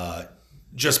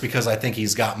 just because I think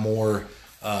he's got more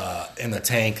in the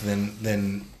tank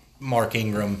than Mark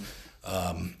Ingram.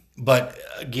 But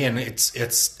again,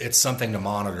 it's something to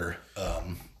monitor.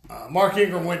 Mark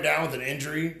Ingram went down with an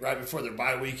injury right before their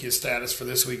bye week. His status for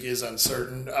this week is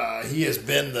uncertain. He has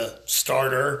been the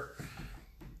starter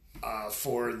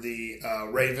for the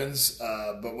Ravens,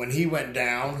 but when he went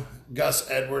down, Gus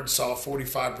Edwards saw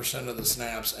 45% of the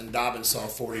snaps and Dobbins saw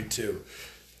 42%.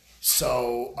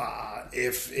 So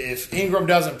if Ingram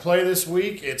doesn't play this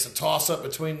week, it's a toss-up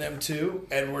between them two.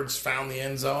 Edwards found the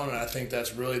end zone, and I think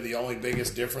that's really the only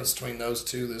biggest difference between those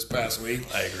two this past week.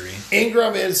 I agree.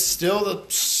 Ingram is still the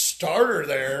starter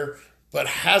there, but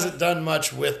hasn't done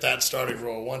much with that starting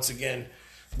role. Once again,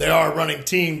 they are a running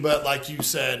team, but like you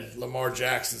said, Lamar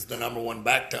Jackson's the number one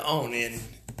back to own in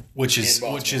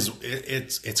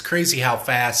it's crazy how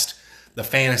fast the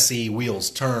fantasy wheels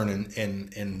turn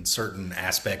in certain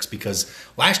aspects, because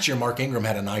last year Mark Ingram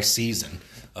had a nice season,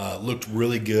 looked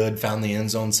really good, found the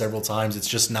end zone several times. It's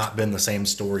just not been the same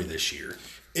story this year.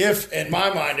 In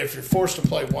my mind, if you're forced to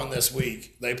play one this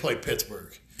week, they play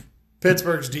Pittsburgh.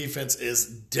 Pittsburgh's defense is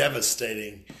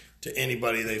devastating to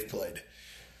anybody they've played.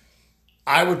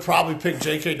 I would probably pick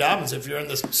J.K. Dobbins if you're in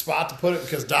the spot to put it,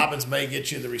 because Dobbins may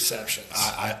get you the receptions.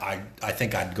 I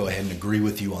think I'd go ahead and agree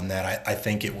with you on that. I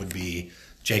think it would be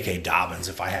J.K. Dobbins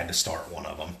if I had to start one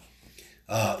of them.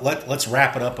 Let's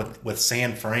wrap it up with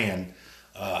San Fran.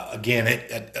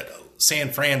 Again,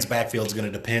 San Fran's backfield is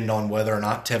going to depend on whether or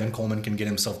not Tevin Coleman can get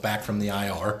himself back from the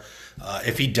IR.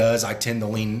 If he does, I tend to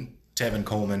lean Tevin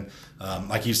Coleman.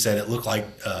 Like you said, it looked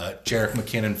like Jerick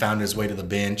McKinnon found his way to the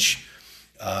bench.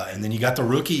 And then you got the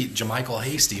rookie, JaMycal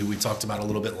Hasty, who we talked about a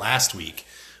little bit last week.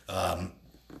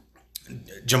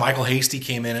 JaMycal Hasty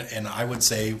came in and I would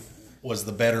say was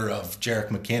the better of Jerick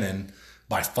McKinnon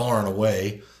by far and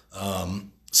away.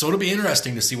 So it'll be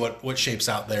interesting to see what shapes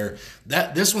out there.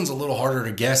 This one's a little harder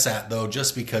to guess at, though,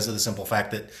 just because of the simple fact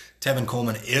that Tevin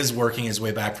Coleman is working his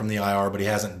way back from the IR, but he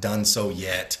hasn't done so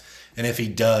yet. And if he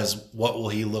does, what will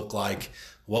he look like?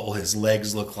 What will his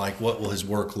legs look like? What will his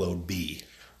workload be?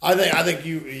 I think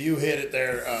you hit it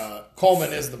there.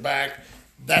 Coleman is the back.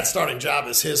 That starting job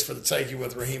is his for the taking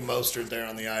with Raheem Mostert there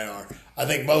on the IR. I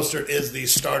think Mostert is the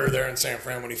starter there in San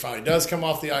Fran when he finally does come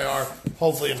off the IR,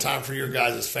 hopefully in time for your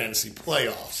guys' fantasy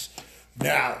playoffs.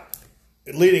 Now,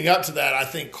 leading up to that, I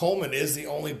think Coleman is the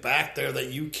only back there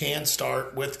that you can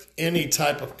start with any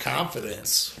type of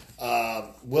confidence.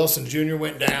 Wilson Jr.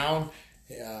 went down,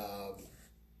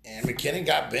 and McKinnon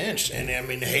got benched. And, I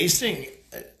mean, Hastings,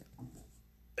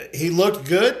 he looked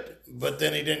good, but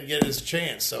then he didn't get his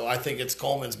chance. So I think it's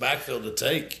Coleman's backfield to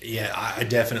take. Yeah, I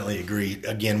definitely agree.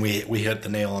 Again, we hit the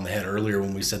nail on the head earlier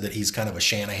when we said that he's kind of a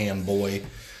Shanahan boy.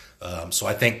 So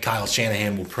I think Kyle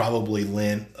Shanahan will probably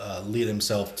lead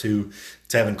himself to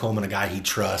Tevin Coleman, a guy he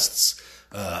trusts.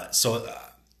 So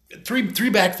three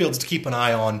backfields to keep an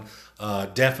eye on.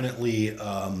 Definitely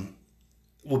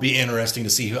will be interesting to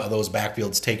see how those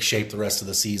backfields take shape the rest of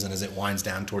the season as it winds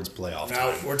down towards playoff time.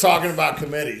 Now, we're talking about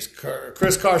committees.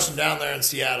 Chris Carson down there in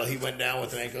Seattle, he went down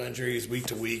with an ankle injury. He's week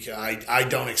to week. I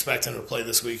don't expect him to play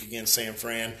this week against San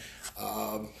Fran.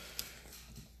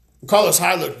 Carlos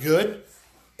Hyde looked good.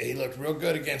 He looked real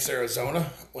good against Arizona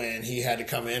when he had to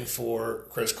come in for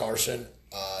Chris Carson.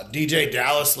 DJ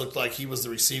Dallas looked like he was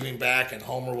the receiving back and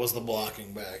Homer was the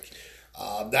blocking back.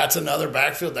 That's another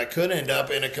backfield that could end up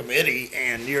in a committee,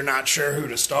 and you're not sure who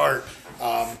to start.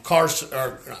 Carlos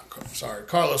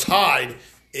Hyde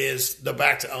is the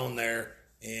back to own there,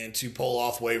 and to pull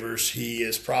off waivers, he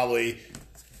is probably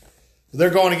 – they're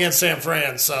going against San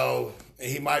Fran, so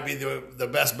he might be the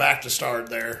best back to start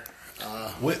there.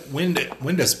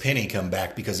 When does Penny come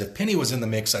back? Because if Penny was in the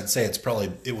mix, I'd say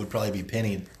it would probably be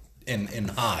Penny and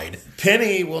Hyde.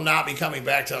 Penny will not be coming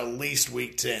back till at least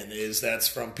week 10. That's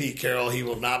from Pete Carroll. He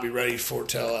will not be ready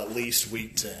till at least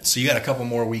week 10. So you got a couple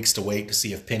more weeks to wait to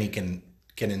see if Penny can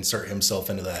insert himself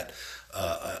into that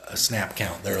a snap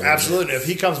count there. Absolutely. If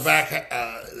he comes back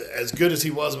as good as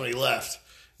he was when he left,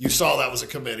 You saw that was a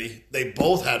committee. They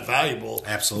both had valuable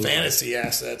Absolutely. fantasy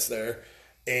assets there.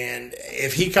 And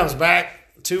if he comes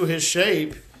back to his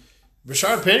shape,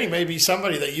 Rashard Penny may be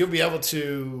somebody that you'll be able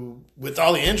to, with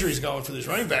all the injuries going for these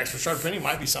running backs, Rashard Penny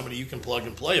might be somebody you can plug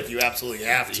and play if you absolutely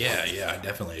have to. Yeah, I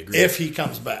definitely agree. If he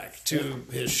comes back to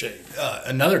his shape.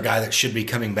 Another guy that should be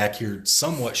coming back here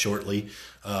somewhat shortly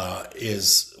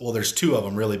is, well, there's two of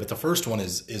them really, but the first one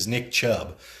is Nick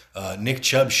Chubb. Nick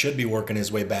Chubb should be working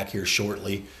his way back here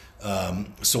shortly.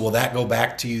 So will that go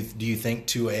back to, do you think,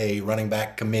 to a running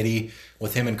back committee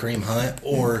with him and Kareem Hunt,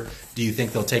 or do you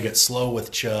think they'll take it slow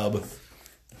with Chubb?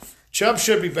 Chubb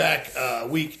should be back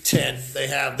week 10. They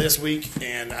have this week,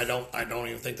 and I don't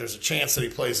even think there's a chance that he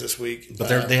plays this week.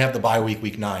 But they have the bye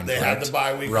week 9. They correct? have the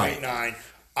bye week right. week 9.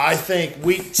 I think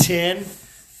week 10,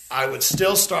 I would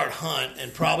still start Hunt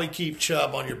and probably keep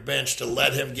Chubb on your bench to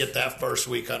let him get that first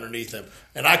week underneath him.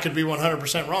 And I could be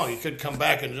 100% wrong. He could come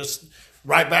back and just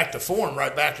right back to form,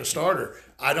 right back to starter.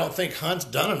 I don't think Hunt's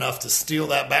done enough to steal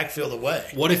that backfield away.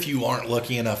 What if you aren't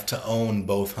lucky enough to own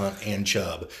both Hunt and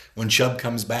Chubb? When Chubb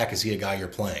comes back, is he a guy you're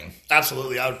playing?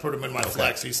 Absolutely. I would put him in my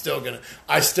flex. He's still going to –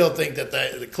 I still think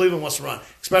that Cleveland wants to run,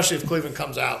 especially if Cleveland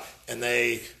comes out and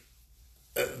they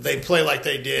play like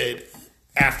they did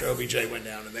after OBJ went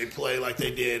down, and they play like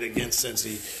they did against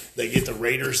Cincy. They get the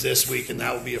Raiders this week, and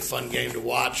that will be a fun game to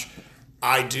watch.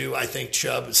 I think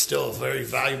Chubb is still a very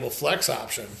valuable flex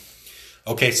option.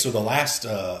 Okay, so the last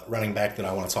running back that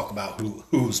I want to talk about,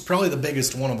 who's probably the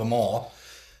biggest one of them all,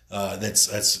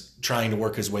 that's trying to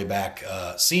work his way back,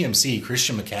 CMC,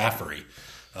 Christian McCaffrey,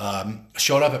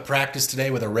 showed up at practice today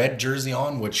with a red jersey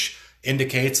on, which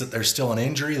indicates that there's still an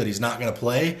injury, that he's not going to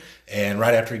play. And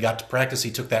right after he got to practice,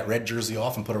 he took that red jersey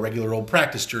off and put a regular old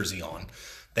practice jersey on.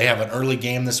 They have an early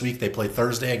game this week. They play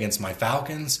Thursday against my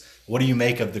Falcons. What do you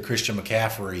make of the Christian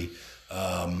McCaffrey?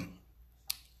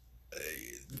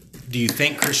 Do you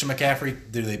think Christian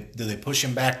McCaffrey, do they push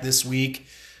him back this week?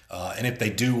 And if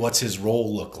they do, what's his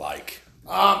role look like?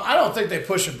 I don't think they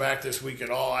push him back this week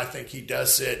at all. I think he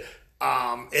does sit.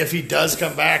 If he does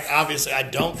come back, obviously I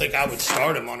don't think I would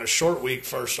start him on a short week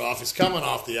first off. He's coming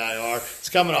off the IR. He's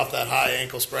coming off that high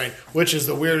ankle sprain, which is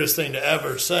the weirdest thing to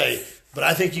ever say. But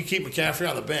I think you keep McCaffrey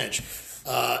on the bench.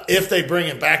 If they bring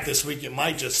him back this week, it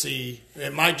might just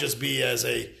be as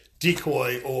a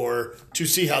decoy or to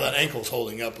see how that ankle's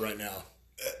holding up right now.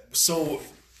 So,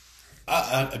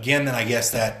 again, then I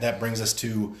guess that brings us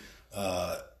to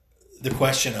the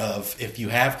question of, if you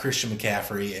have Christian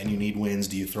McCaffrey and you need wins,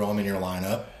 do you throw him in your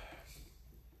lineup?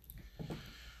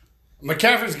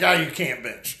 McCaffrey's a guy you can't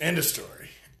bench. End of story.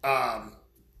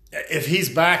 If he's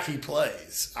back, he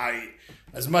plays.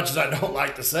 As much as I don't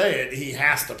like to say it, he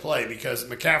has to play because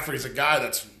McCaffrey's a guy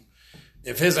that's,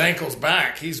 if his ankle's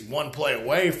back, he's one play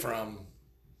away from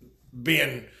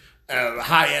being a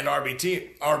high-end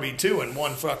RB2 in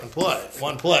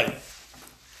one play.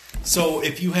 So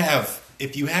if you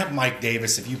have Mike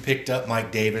Davis, if you picked up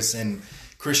Mike Davis in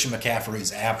Christian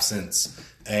McCaffrey's absence,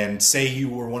 and say you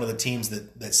were one of the teams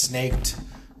that snaked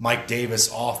Mike Davis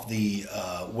off the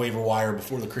waiver wire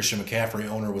before the Christian McCaffrey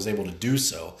owner was able to do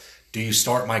so, do you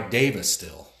start Mike Davis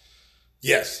still?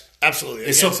 Yes,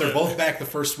 absolutely. So if they're both back the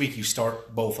first week, you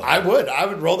start both of them? I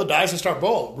would roll the dice and start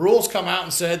both. Rules come out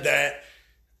and said that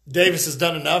Davis has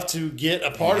done enough to get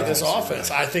a part of this offense.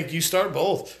 Right. I think you start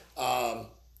both.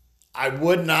 I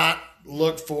would not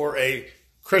look for a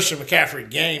Christian McCaffrey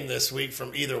game this week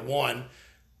from either one.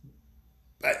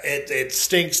 It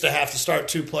stinks to have to start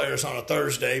two players on a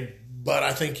Thursday, but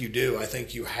I think you do. I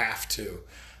think you have to.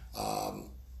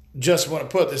 Just want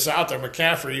to put this out there.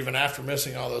 McCaffrey, even after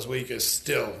missing all those weeks, is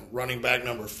still running back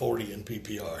number 40 in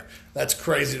PPR. That's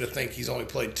crazy to think he's only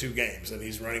played 2 games and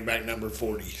he's running back number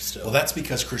 40 still. Well, that's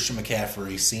because Christian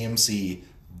McCaffrey, CMC,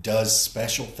 does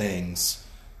special things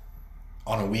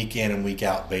on a week in and week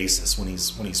out basis when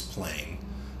he's playing.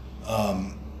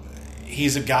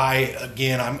 He's a guy,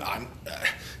 again, I'm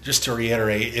just to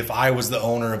reiterate, if I was the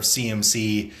owner of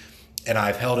CMC and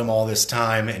I've held him all this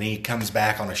time and he comes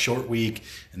back on a short week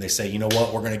and they say, you know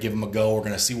what, we're going to give him a go, we're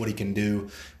going to see what he can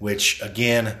do, which,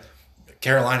 again,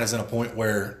 Carolina's in a point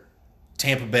where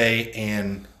Tampa Bay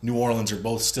and New Orleans are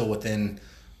both still within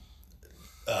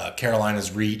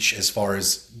Carolina's reach as far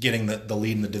as getting the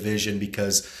lead in the division,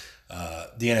 because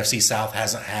the NFC South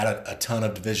hasn't had a ton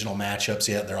of divisional matchups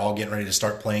yet. They're all getting ready to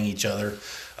start playing each other.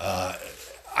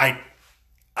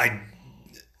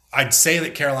 I'd say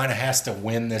that Carolina has to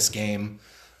win this game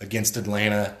against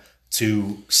Atlanta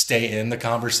to stay in the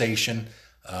conversation.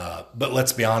 But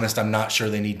let's be honest, I'm not sure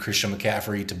they need Christian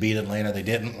McCaffrey to beat Atlanta. They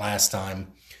didn't last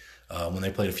time when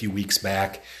they played a few weeks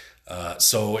back.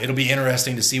 So it'll be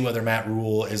interesting to see whether Matt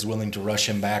Rule is willing to rush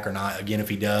him back or not. Again, if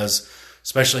he does,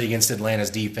 especially against Atlanta's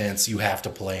defense, you have to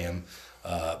play him.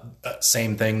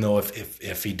 Same thing, though,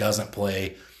 if he doesn't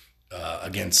play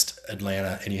against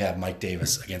Atlanta and you have Mike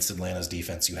Davis against Atlanta's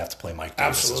defense, you have to play Mike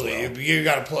Davis Absolutely. as well. You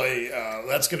got to play.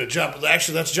 That's going to jump.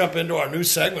 Actually, let's jump into our new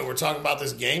segment. We're talking about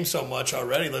this game so much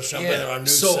already. Let's jump into our new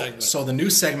segment. So the new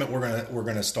segment we're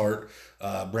gonna start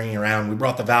bringing around. We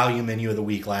brought the value menu of the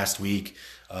week last week.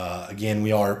 Again,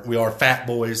 we are Fat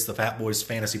Boys, the Fat Boys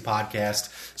Fantasy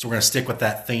Podcast. So we're going to stick with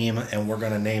that theme, and we're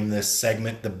going to name this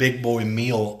segment the Big Boy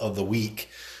Meal of the Week.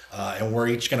 And we're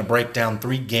each going to break down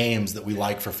 3 games that we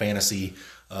like for fantasy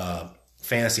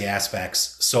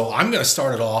aspects. So I'm going to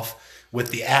start it off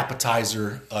with the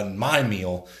appetizer on my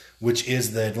meal, which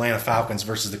is the Atlanta Falcons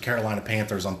versus the Carolina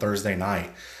Panthers on Thursday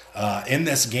night. In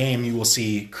this game, you will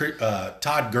see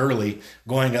Todd Gurley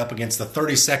going up against the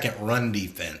 32nd run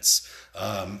defense.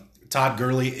 Todd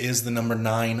Gurley is the number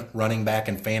 9 running back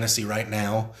in fantasy right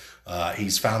now.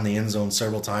 He's found the end zone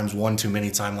several times, one too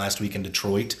many time last week in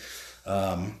Detroit,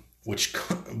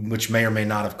 which may or may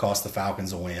not have cost the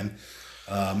Falcons a win.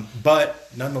 But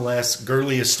nonetheless,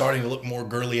 Gurley is starting to look more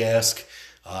Gurley-esque.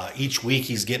 Each week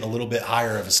he's getting a little bit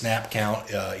higher of a snap count.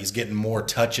 He's getting more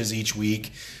touches each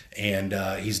week. And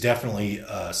he's definitely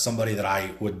somebody that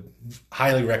I would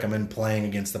highly recommend playing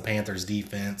against the Panthers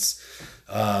defense.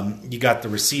 You got the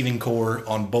receiving core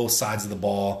on both sides of the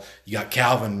ball. You got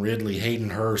Calvin Ridley, Hayden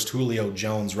Hurst, Julio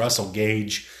Jones, Russell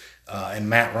Gage, and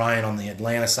Matt Ryan on the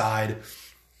Atlanta side.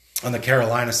 On the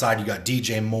Carolina side, you got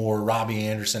DJ Moore, Robbie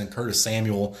Anderson, and Curtis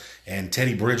Samuel, and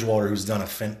Teddy Bridgewater, who's done a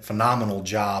phenomenal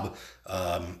job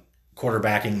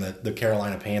quarterbacking the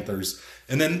Carolina Panthers.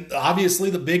 And then obviously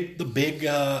the big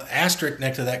asterisk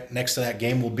next to that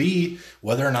game will be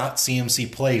whether or not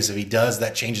CMC plays. If he does,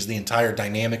 that changes the entire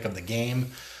dynamic of the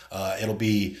game. It'll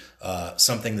be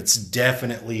something that's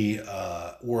definitely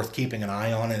worth keeping an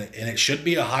eye on, and it should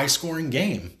be a high-scoring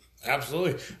game.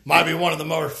 Absolutely. Might be one of the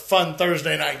more fun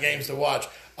Thursday night games to watch.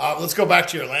 Let's go back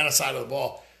to your Atlanta side of the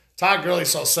ball. Todd Gurley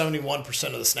saw 71%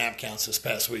 of the snap counts this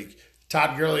past week.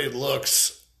 Todd Gurley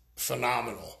looks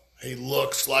phenomenal. He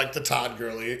looks like the Todd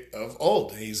Gurley of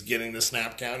old. He's getting the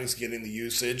snap count. He's getting the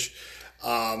usage.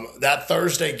 That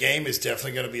Thursday game is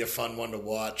definitely going to be a fun one to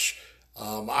watch.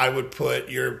 I would put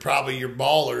your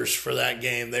ballers for that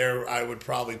game there. I would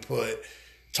probably put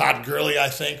Todd Gurley, I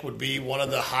think, would be one of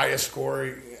the highest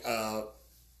scoring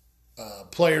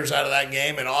players out of that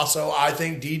game. And also, I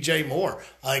think DJ Moore.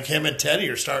 I think him and Teddy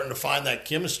are starting to find that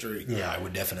chemistry. Yeah, I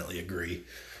would definitely agree.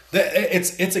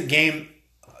 It's a game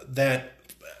that,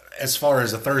 as far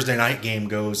as a Thursday night game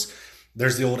goes,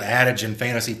 there's the old adage in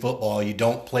fantasy football, you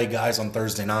don't play guys on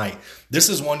Thursday night. This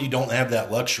is one you don't have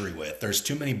that luxury with. There's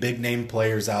too many big-name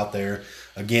players out there.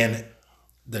 Again,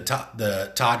 the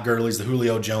Todd Gurleys, the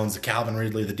Julio Jones, the Calvin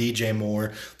Ridley, the DJ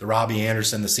Moore, the Robbie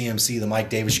Anderson, the CMC, the Mike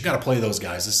Davis. You got to play those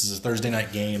guys. This is a Thursday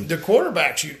night game. The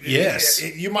quarterbacks, yes,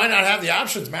 you might not have the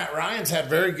options. Matt Ryan's had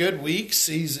very good weeks.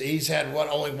 He's had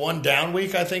only one down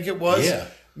week, I think it was. Yeah.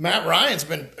 Matt Ryan's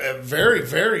been a very,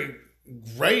 very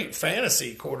great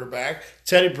fantasy quarterback.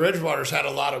 Teddy Bridgewater's had a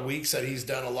lot of weeks that he's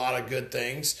done a lot of good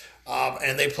things.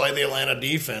 And they play the Atlanta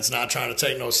defense, not trying to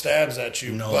take no stabs at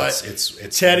you. No, but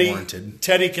it's Teddy, warranted.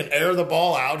 Teddy can air the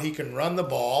ball out. He can run the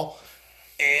ball.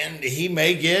 And he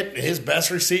may get his best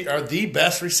the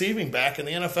best receiving back in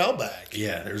the NFL back.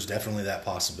 Yeah, there's definitely that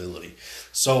possibility.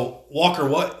 So, Walker,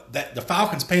 the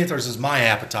Falcons-Panthers is my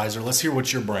appetizer. Let's hear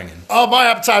what you're bringing. Oh, my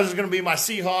appetizer is going to be my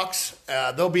Seahawks.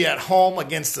 They'll be at home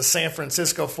against the San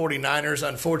Francisco 49ers.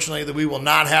 Unfortunately, we will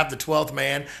not have the 12th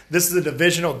man. This is a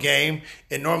divisional game.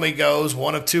 It normally goes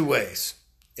one of two ways.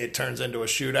 It turns into a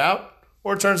shootout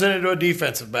or it turns into a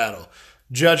defensive battle.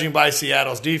 Judging by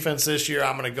Seattle's defense this year,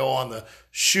 I'm going to go on the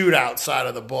shootout side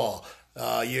of the ball.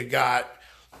 You got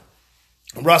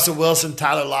Russell Wilson,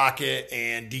 Tyler Lockett,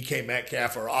 and DK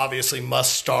Metcalf are obviously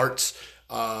must starts.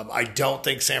 I don't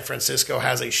think San Francisco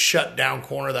has a shutdown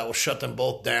corner that will shut them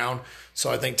both down. So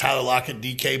I think Tyler Lockett and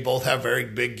DK both have very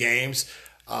big games.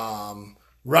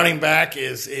 Running back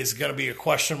is going to be a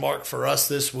question mark for us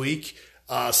this week.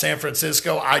 San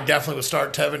Francisco, I definitely would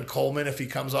start Tevin Coleman if he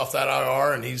comes off that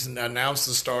IR and he's announced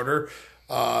the starter.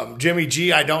 Jimmy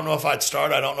G, I don't know if I'd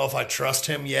start. I don't know if I trust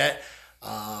him yet.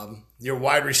 Your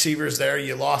wide receivers there,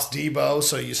 you lost Debo,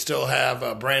 so you still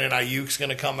have Brandon Ayuk's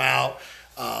going to come out.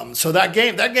 So that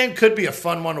game could be a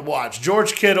fun one to watch.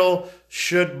 George Kittle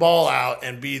should ball out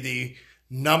and be the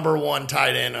number one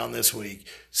tight end on this week.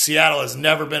 Seattle has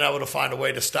never been able to find a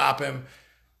way to stop him.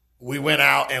 We went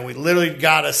out and we literally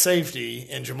got a safety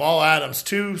in Jamal Adams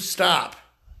to stop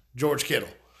George Kittle.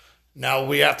 Now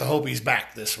we have to hope he's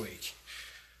back this week.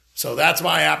 So that's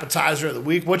my appetizer of the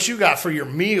week. What you got for your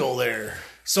meal there?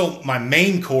 So my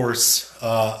main course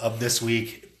of this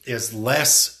week is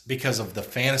less because of the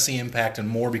fantasy impact and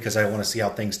more because I want to see how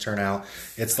things turn out.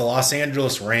 It's the Los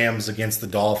Angeles Rams against the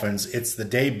Dolphins. It's the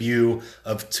debut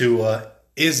of Tua.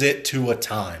 Is it Tua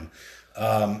time?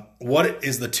 What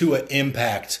is the Tua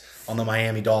impact on the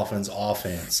Miami Dolphins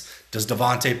offense? Does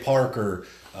Devontae Parker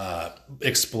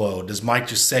explode? Does Mike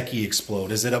Gesicki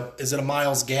explode? Is it a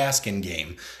Myles Gaskin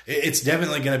game? It's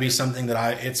definitely going to be something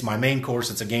that it's my main course.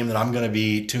 It's a game that I'm going to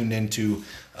be tuned into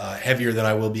heavier than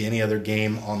I will be any other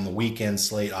game on the weekend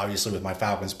slate. Obviously, with my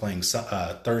Falcons playing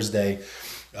Thursday,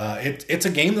 it's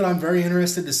a game that I'm very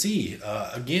interested to see.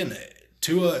 Again,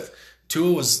 Tua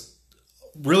was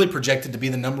really projected to be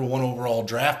the number 1 overall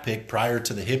draft pick prior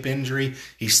to the hip injury.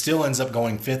 He still ends up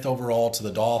going 5th overall to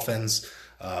the Dolphins.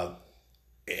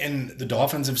 And the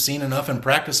Dolphins have seen enough in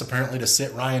practice apparently to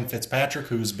sit Ryan Fitzpatrick,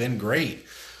 who's been great.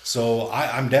 So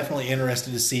I'm definitely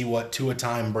interested to see what Tua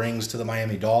time brings to the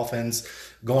Miami Dolphins.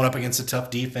 Going up against a tough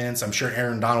defense, I'm sure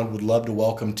Aaron Donald would love to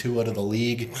welcome Tua to the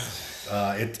league.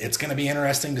 It's going to be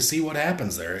interesting to see what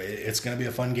happens there. It's going to be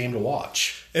a fun game to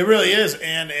watch. It really is.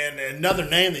 And another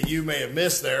name that you may have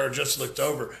missed there or just looked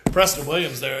over, Preston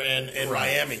Williams there in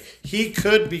Miami. He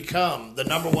could become the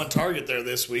number 1 target there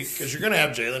this week because you're going to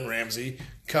have Jalen Ramsey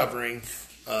covering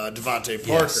Devontae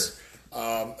Parker.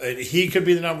 Yes. He could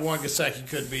be the number 1. Gesicki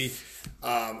could be.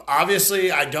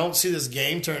 Obviously, I don't see this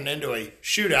game turning into a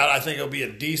shootout. I think it'll be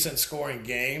a decent scoring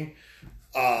game.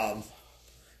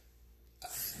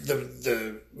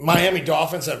 The Miami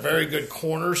Dolphins have very good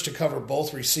corners to cover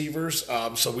both receivers,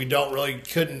 so we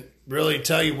couldn't really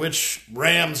tell you which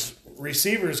Rams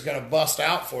receiver is going to bust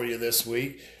out for you this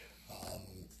week.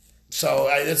 So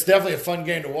it's definitely a fun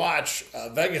game to watch.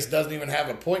 Vegas doesn't even have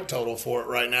a point total for it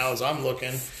right now as I'm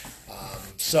looking.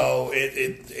 So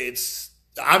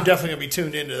I'm definitely going to be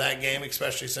tuned into that game,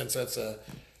 especially since that's a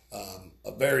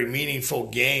very meaningful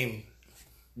game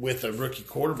with a rookie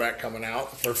quarterback coming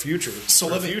out for future. So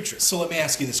let me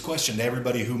ask you this question to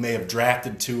everybody who may have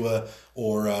drafted Tua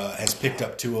or has picked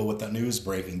up Tua with the news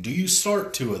breaking. Do you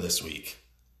start Tua this week?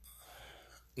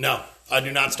 No, I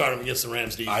do not start him against the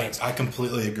Rams defense. I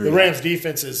completely agree. The Rams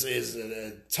defense is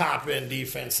a top-end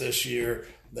defense this year.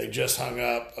 They just hung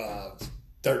up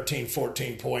 13,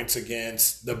 14 points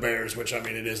against the Bears, which, I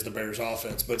mean, it is the Bears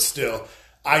offense. But still,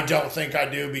 I don't think I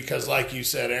do because, like you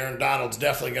said, Aaron Donald's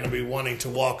definitely going to be wanting to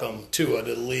welcome Tua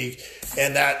to the league,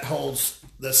 and that holds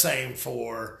the same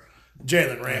for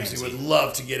Jalen Ramsey. Would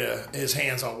love to get his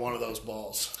hands on one of those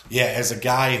balls. Yeah, as a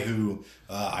guy who,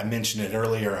 I mentioned it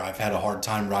earlier, I've had a hard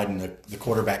time riding the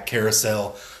quarterback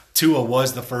carousel. Tua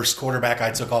was the first quarterback I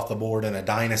took off the board in a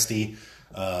dynasty.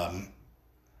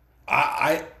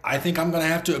 I think I'm going to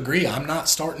have to agree. I'm not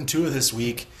starting Tua this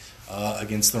week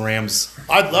against the Rams.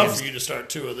 I'd love for you to start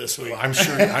Tua this week.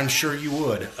 I'm sure you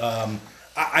would.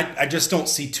 I just don't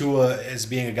see Tua as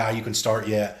being a guy you can start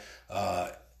yet.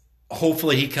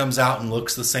 Hopefully he comes out and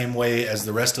looks the same way as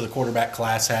the rest of the quarterback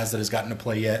class has that has gotten to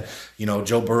play yet. You know,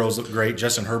 Joe Burrow's looked great.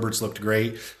 Justin Herbert's looked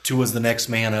great. Tua's the next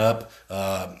man up.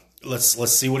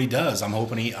 Let's see what he does. I'm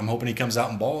hoping he comes out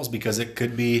and balls because it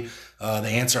could be the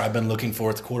answer I've been looking for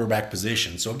at the quarterback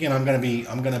position. So again, I'm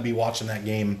gonna be watching that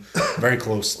game very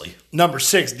closely. Number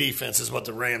 6 defense is what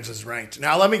the Rams is ranked.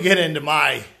 Now let me get into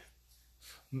my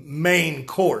main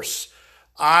course.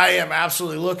 I am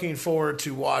absolutely looking forward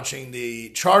to watching the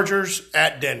Chargers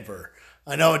at Denver.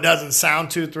 I know it doesn't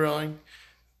sound too thrilling,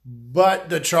 but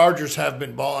the Chargers have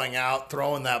been balling out,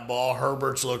 throwing that ball.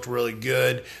 Herbert's looked really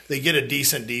good. They get a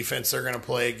decent defense they're going to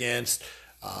play against.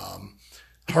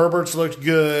 Herbert's looked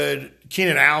good.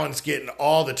 Keenan Allen's getting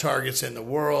all the targets in the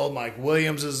world. Mike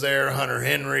Williams is there. Hunter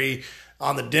Henry.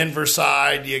 On the Denver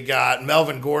side, you got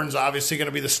Melvin Gordon's obviously going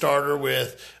to be the starter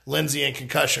with Lindsey in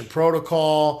concussion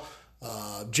protocol.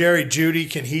 Jerry Jeudy,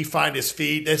 can he find his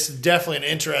feet? This is definitely an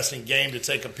interesting game to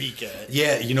take a peek at.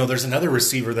 Yeah, you know, there's another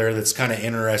receiver there that's kind of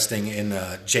interesting in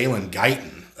Jalen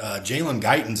Guyton. Jalen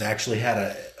Guyton's actually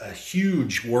had a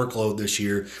huge workload this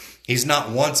year. He's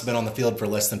not once been on the field for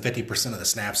less than 50% of the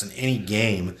snaps in any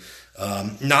game.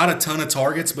 Not a ton of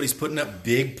targets, but he's putting up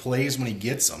big plays when he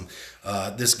gets them.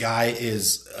 This guy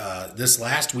is, this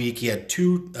last week, he had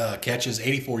 2 catches,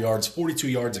 84 yards, 42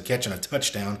 yards a catch and a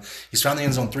touchdown. He's found the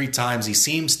end zone 3 times. He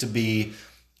seems to be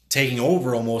taking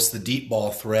over almost the deep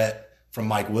ball threat from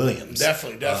Mike Williams.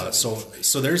 Definitely.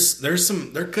 So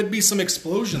there could be some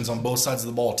explosions on both sides of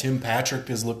the ball. Tim Patrick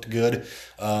has looked good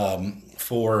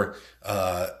for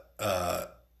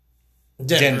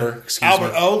Denver.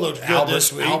 Albert O looked good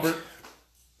this week. Albert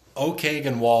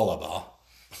Okegunwalaba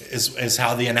is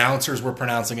how the announcers were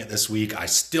pronouncing it this week. I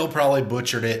still probably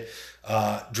butchered it.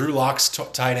 Drew Lock's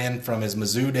tight end from his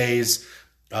Mizzou days.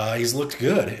 He's looked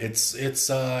good. It's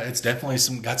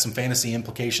definitely got some fantasy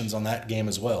implications on that game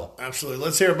as well. Absolutely.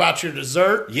 Let's hear about your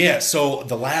dessert. Yeah. So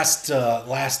the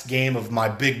last game of my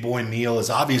big boy meal is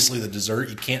obviously the dessert.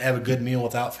 You can't have a good meal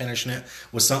without finishing it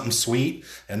with something sweet,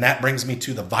 and that brings me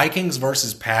to the Vikings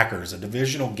versus Packers, a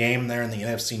divisional game there in the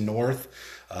NFC North.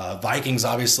 Vikings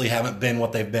obviously haven't been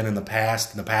what they've been in the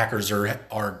past, and the Packers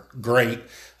are great,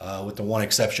 with the one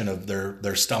exception of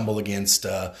their stumble against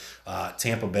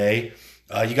Tampa Bay.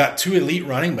 You got two elite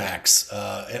running backs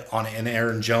in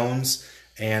Aaron Jones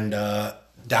and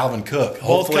Dalvin Cook.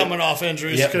 Both coming off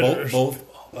injuries.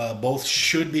 Yeah, both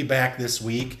should be back this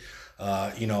week.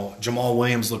 Jamal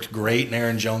Williams looked great in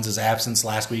Aaron Jones' absence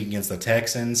last week against the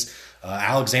Texans.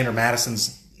 Alexander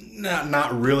Madison's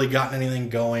not really gotten anything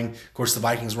going. Of course, the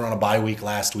Vikings were on a bye week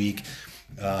last week.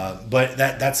 But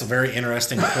that's a very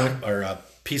interesting point or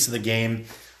piece of the game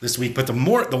this week. But the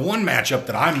one matchup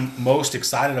that I'm most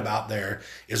excited about there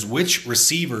is which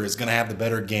receiver is going to have the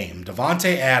better game,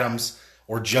 Davante Adams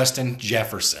or Justin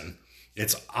Jefferson.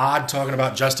 It's odd talking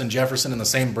about Justin Jefferson in the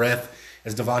same breath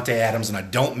as Davante Adams, and I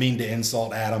don't mean to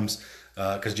insult Adams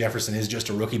because Jefferson is just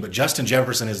a rookie, but Justin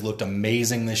Jefferson has looked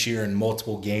amazing this year in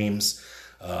multiple games.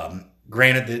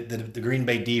 Granted, the Green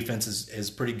Bay defense is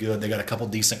pretty good. They got a couple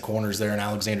decent corners there in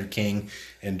Alexander King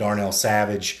and Darnell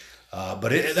Savage.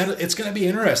 But it's going to be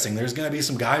interesting. There's going to be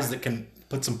some guys that can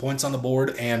put some points on the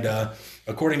board. And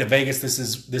according to Vegas, this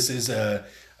is a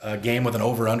game with an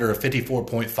over-under of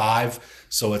 54.5.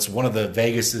 So it's one of the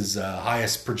Vegas's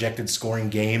highest projected scoring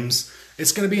games.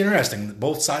 It's going to be interesting.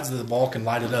 Both sides of the ball can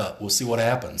light it up. We'll see what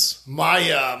happens.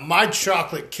 My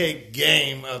chocolate cake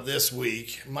game of this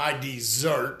week, my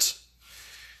dessert,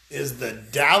 is the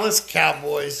Dallas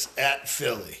Cowboys at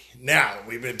Philly. Now,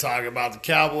 we've been talking about the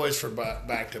Cowboys for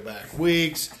back-to-back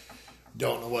weeks.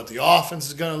 Don't know what the offense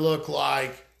is going to look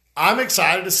like. I'm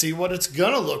excited to see what it's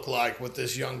going to look like with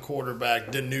this young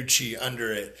quarterback, DiNucci,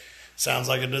 under it. Sounds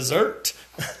like a dessert.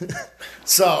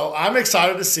 So I'm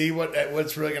excited to see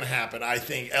what's really going to happen. I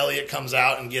think Elliott comes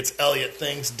out and gets Elliott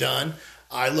things done.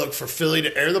 I look for Philly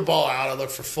to air the ball out. I look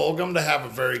for Fulgham to have a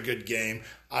very good game.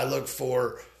 I look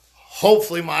for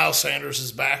hopefully Miles Sanders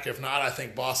is back. If not, I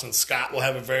think Boston Scott will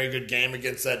have a very good game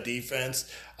against that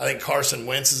defense. I think Carson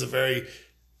Wentz is a very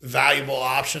valuable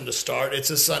option to start. It's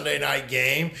a Sunday night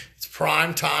game. It's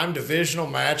prime time, divisional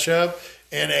matchup,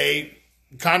 in a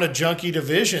kind of junky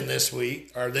division this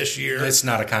week or this year. It's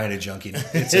not a kind of junky.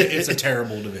 It's a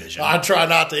terrible division. I try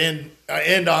not to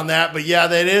end on that, but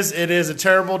yeah, it is a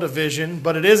terrible division,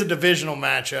 but it is a divisional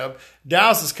matchup.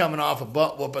 Dallas is coming off a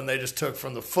butt whooping they just took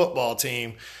from the football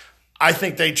team. I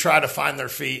think they try to find their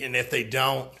feet, and if they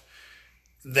don't,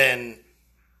 then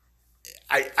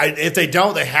if they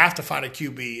don't, they have to find a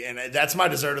QB, and that's my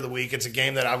dessert of the week. It's a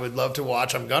game that I would love to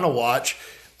watch. I'm going to watch.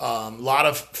 A lot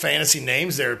of fantasy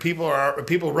names there. People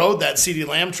rode that CeeDee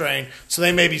Lamb train, so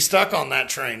they may be stuck on that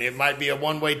train. It might be a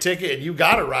one-way ticket, and you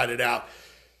got to ride it out.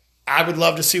 I would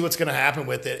love to see what's going to happen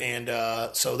with it, and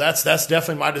so that's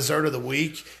definitely my dessert of the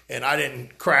week. And I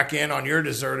didn't crack in on your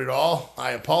dessert at all.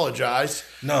 I apologize.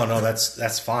 No,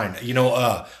 that's fine.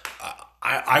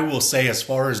 I will say, as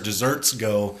far as desserts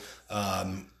go,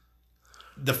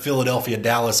 the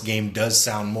Philadelphia-Dallas game does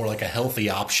sound more like a healthy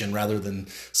option rather than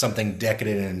something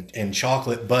decadent and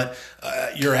chocolate. But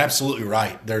you're absolutely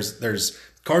right. There's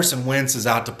Carson Wentz is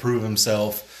out to prove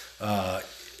himself.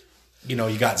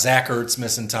 You got Zach Ertz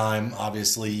missing time,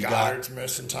 obviously. You Goddard's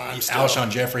missing time still.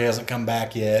 Alshon Jeffrey hasn't come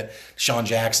back yet. Deshaun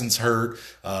Jackson's hurt.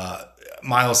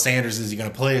 Miles Sanders, is he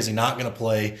going to play? Is he not going to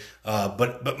play?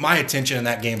 But my attention in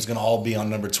that game is going to all be on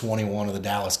number 21 of the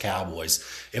Dallas Cowboys.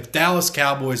 If Dallas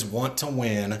Cowboys want to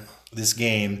win this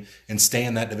game and stay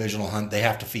in that divisional hunt, they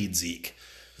have to feed Zeke.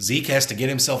 Zeke has to get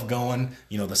himself going.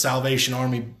 The Salvation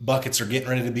Army buckets are getting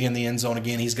ready to be in the end zone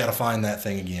again. He's got to find that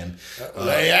thing again.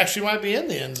 They actually might be in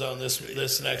the end zone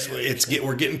this next week.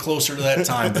 We're getting closer to that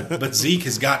time, but Zeke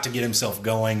has got to get himself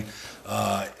going.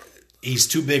 He's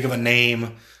too big of a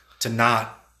name to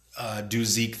not do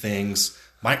Zeke things.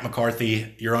 Mike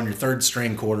McCarthy, you're on your third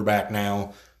string quarterback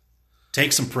now.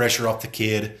 Take some pressure off the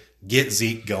kid. Get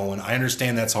Zeke going. I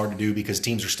understand that's hard to do because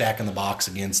teams are stacking the box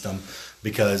against them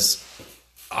because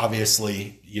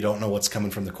obviously you don't know what's coming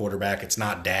from the quarterback. It's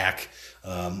not Dak.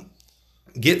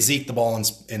 Get Zeke the ball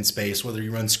in space, whether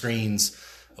you run screens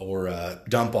or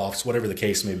dump offs, whatever the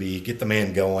case may be. Get the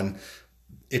man going.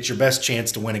 It's your best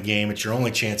chance to win a game. It's your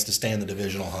only chance to stay in the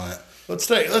divisional hunt. Let's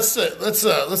take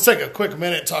a quick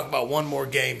minute and talk about one more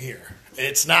game here.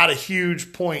 It's not a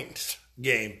huge point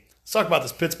game. Let's talk about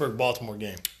this Pittsburgh-Baltimore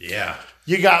game. Yeah.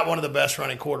 You got one of the best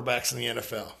running quarterbacks in the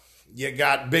NFL. You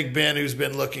got Big Ben, who's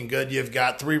been looking good. You've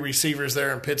got 3 receivers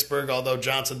there in Pittsburgh, although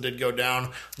Johnson did go down.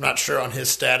 I'm not sure on his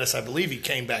status. I believe he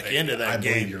came back into that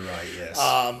game. I believe you're right, yes.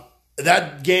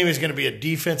 That game is going to be a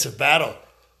defensive battle.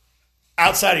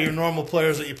 Outside of your normal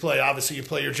players that you play, obviously you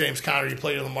play your James Conner, you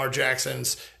play your Lamar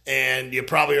Jacksons, and you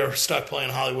probably are stuck playing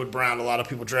Hollywood Brown. A lot of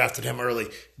people drafted him early.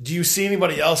 Do you see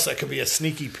anybody else that could be a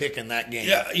sneaky pick in that game?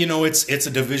 Yeah, it's a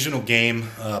divisional game.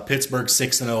 Pittsburgh's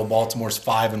 6-0, Baltimore's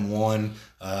 5-1.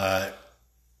 I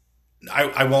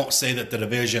won't say that the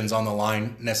division's on the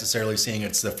line necessarily, seeing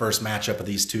it's the first matchup of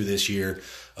these two this year,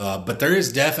 but there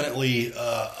is definitely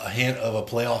a hint of a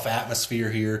playoff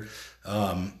atmosphere here.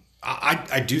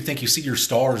 I do think you see your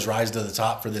stars rise to the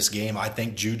top for this game. I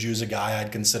think Juju's a guy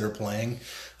I'd consider playing.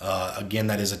 Again,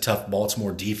 that is a tough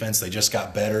Baltimore defense. They just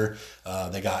got better.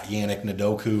 They got Yannick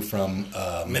Ngakoue from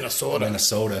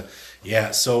Minnesota.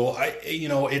 Yeah, so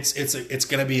it's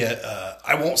going to be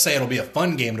I won't say it'll be a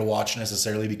fun game to watch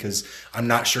necessarily, because I'm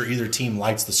not sure either team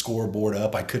lights the scoreboard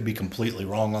up. I could be completely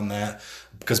wrong on that,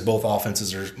 because both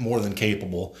offenses are more than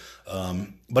capable.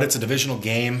 But it's a divisional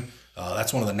game.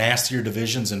 That's one of the nastier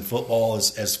divisions in football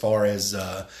as far as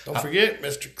don't forget,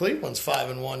 Mr. Cleveland's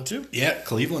 5-1 too. Yeah,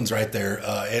 Cleveland's right there.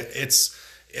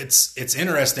 It's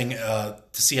interesting to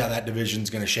see how that division's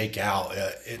going to shake out.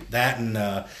 That and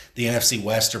the NFC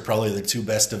West are probably the 2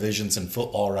 best divisions in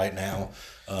football right now.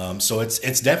 So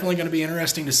it's definitely going to be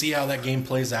interesting to see how that game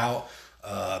plays out.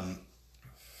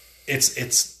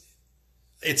 It's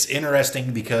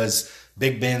interesting because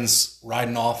Big Ben's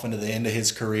riding off into the end of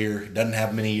his career. He doesn't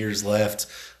have many years left.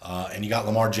 And you got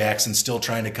Lamar Jackson still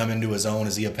trying to come into his own.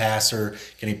 Is he a passer?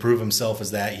 Can he prove himself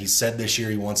as that? He said this year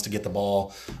he wants to get the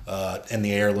ball in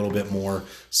the air a little bit more.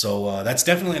 So that's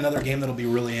definitely another game that'll be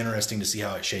really interesting to see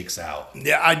how it shakes out.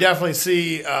 Yeah, I definitely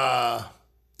see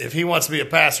if he wants to be a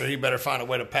passer, he better find a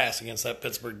way to pass against that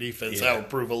Pittsburgh defense. Yeah. That would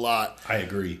prove a lot. I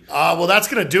agree. Well, that's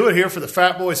going to do it here for the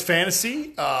Fat Boys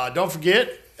Fantasy. Don't forget,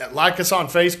 like us on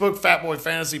Facebook, Fat Boy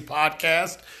Fantasy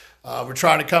Podcast. We're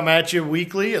trying to come at you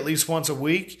weekly, at least once a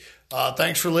week.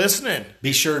 Thanks for listening.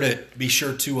 Be sure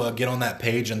to get on that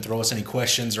page and throw us any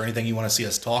questions or anything you want to see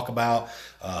us talk about.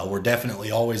 We're definitely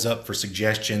always up for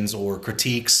suggestions or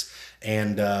critiques.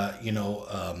 And,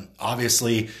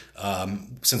 obviously,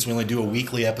 since we only do a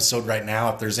weekly episode right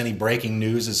now, if there's any breaking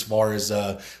news as far as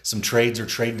some trades or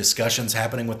trade discussions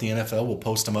happening with the NFL, we'll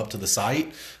post them up to the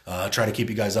site. Try to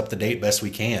keep you guys up to date best we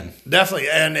can. Definitely.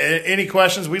 And any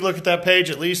questions, we look at that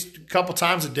page at least a couple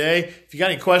times a day. If you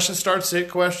got any questions, start sit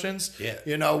questions. Yeah.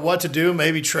 You know what to do,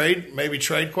 maybe trade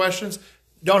questions.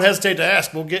 Don't hesitate to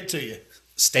ask. We'll get to you.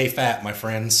 Stay fat, my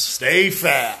friends. Stay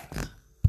fat.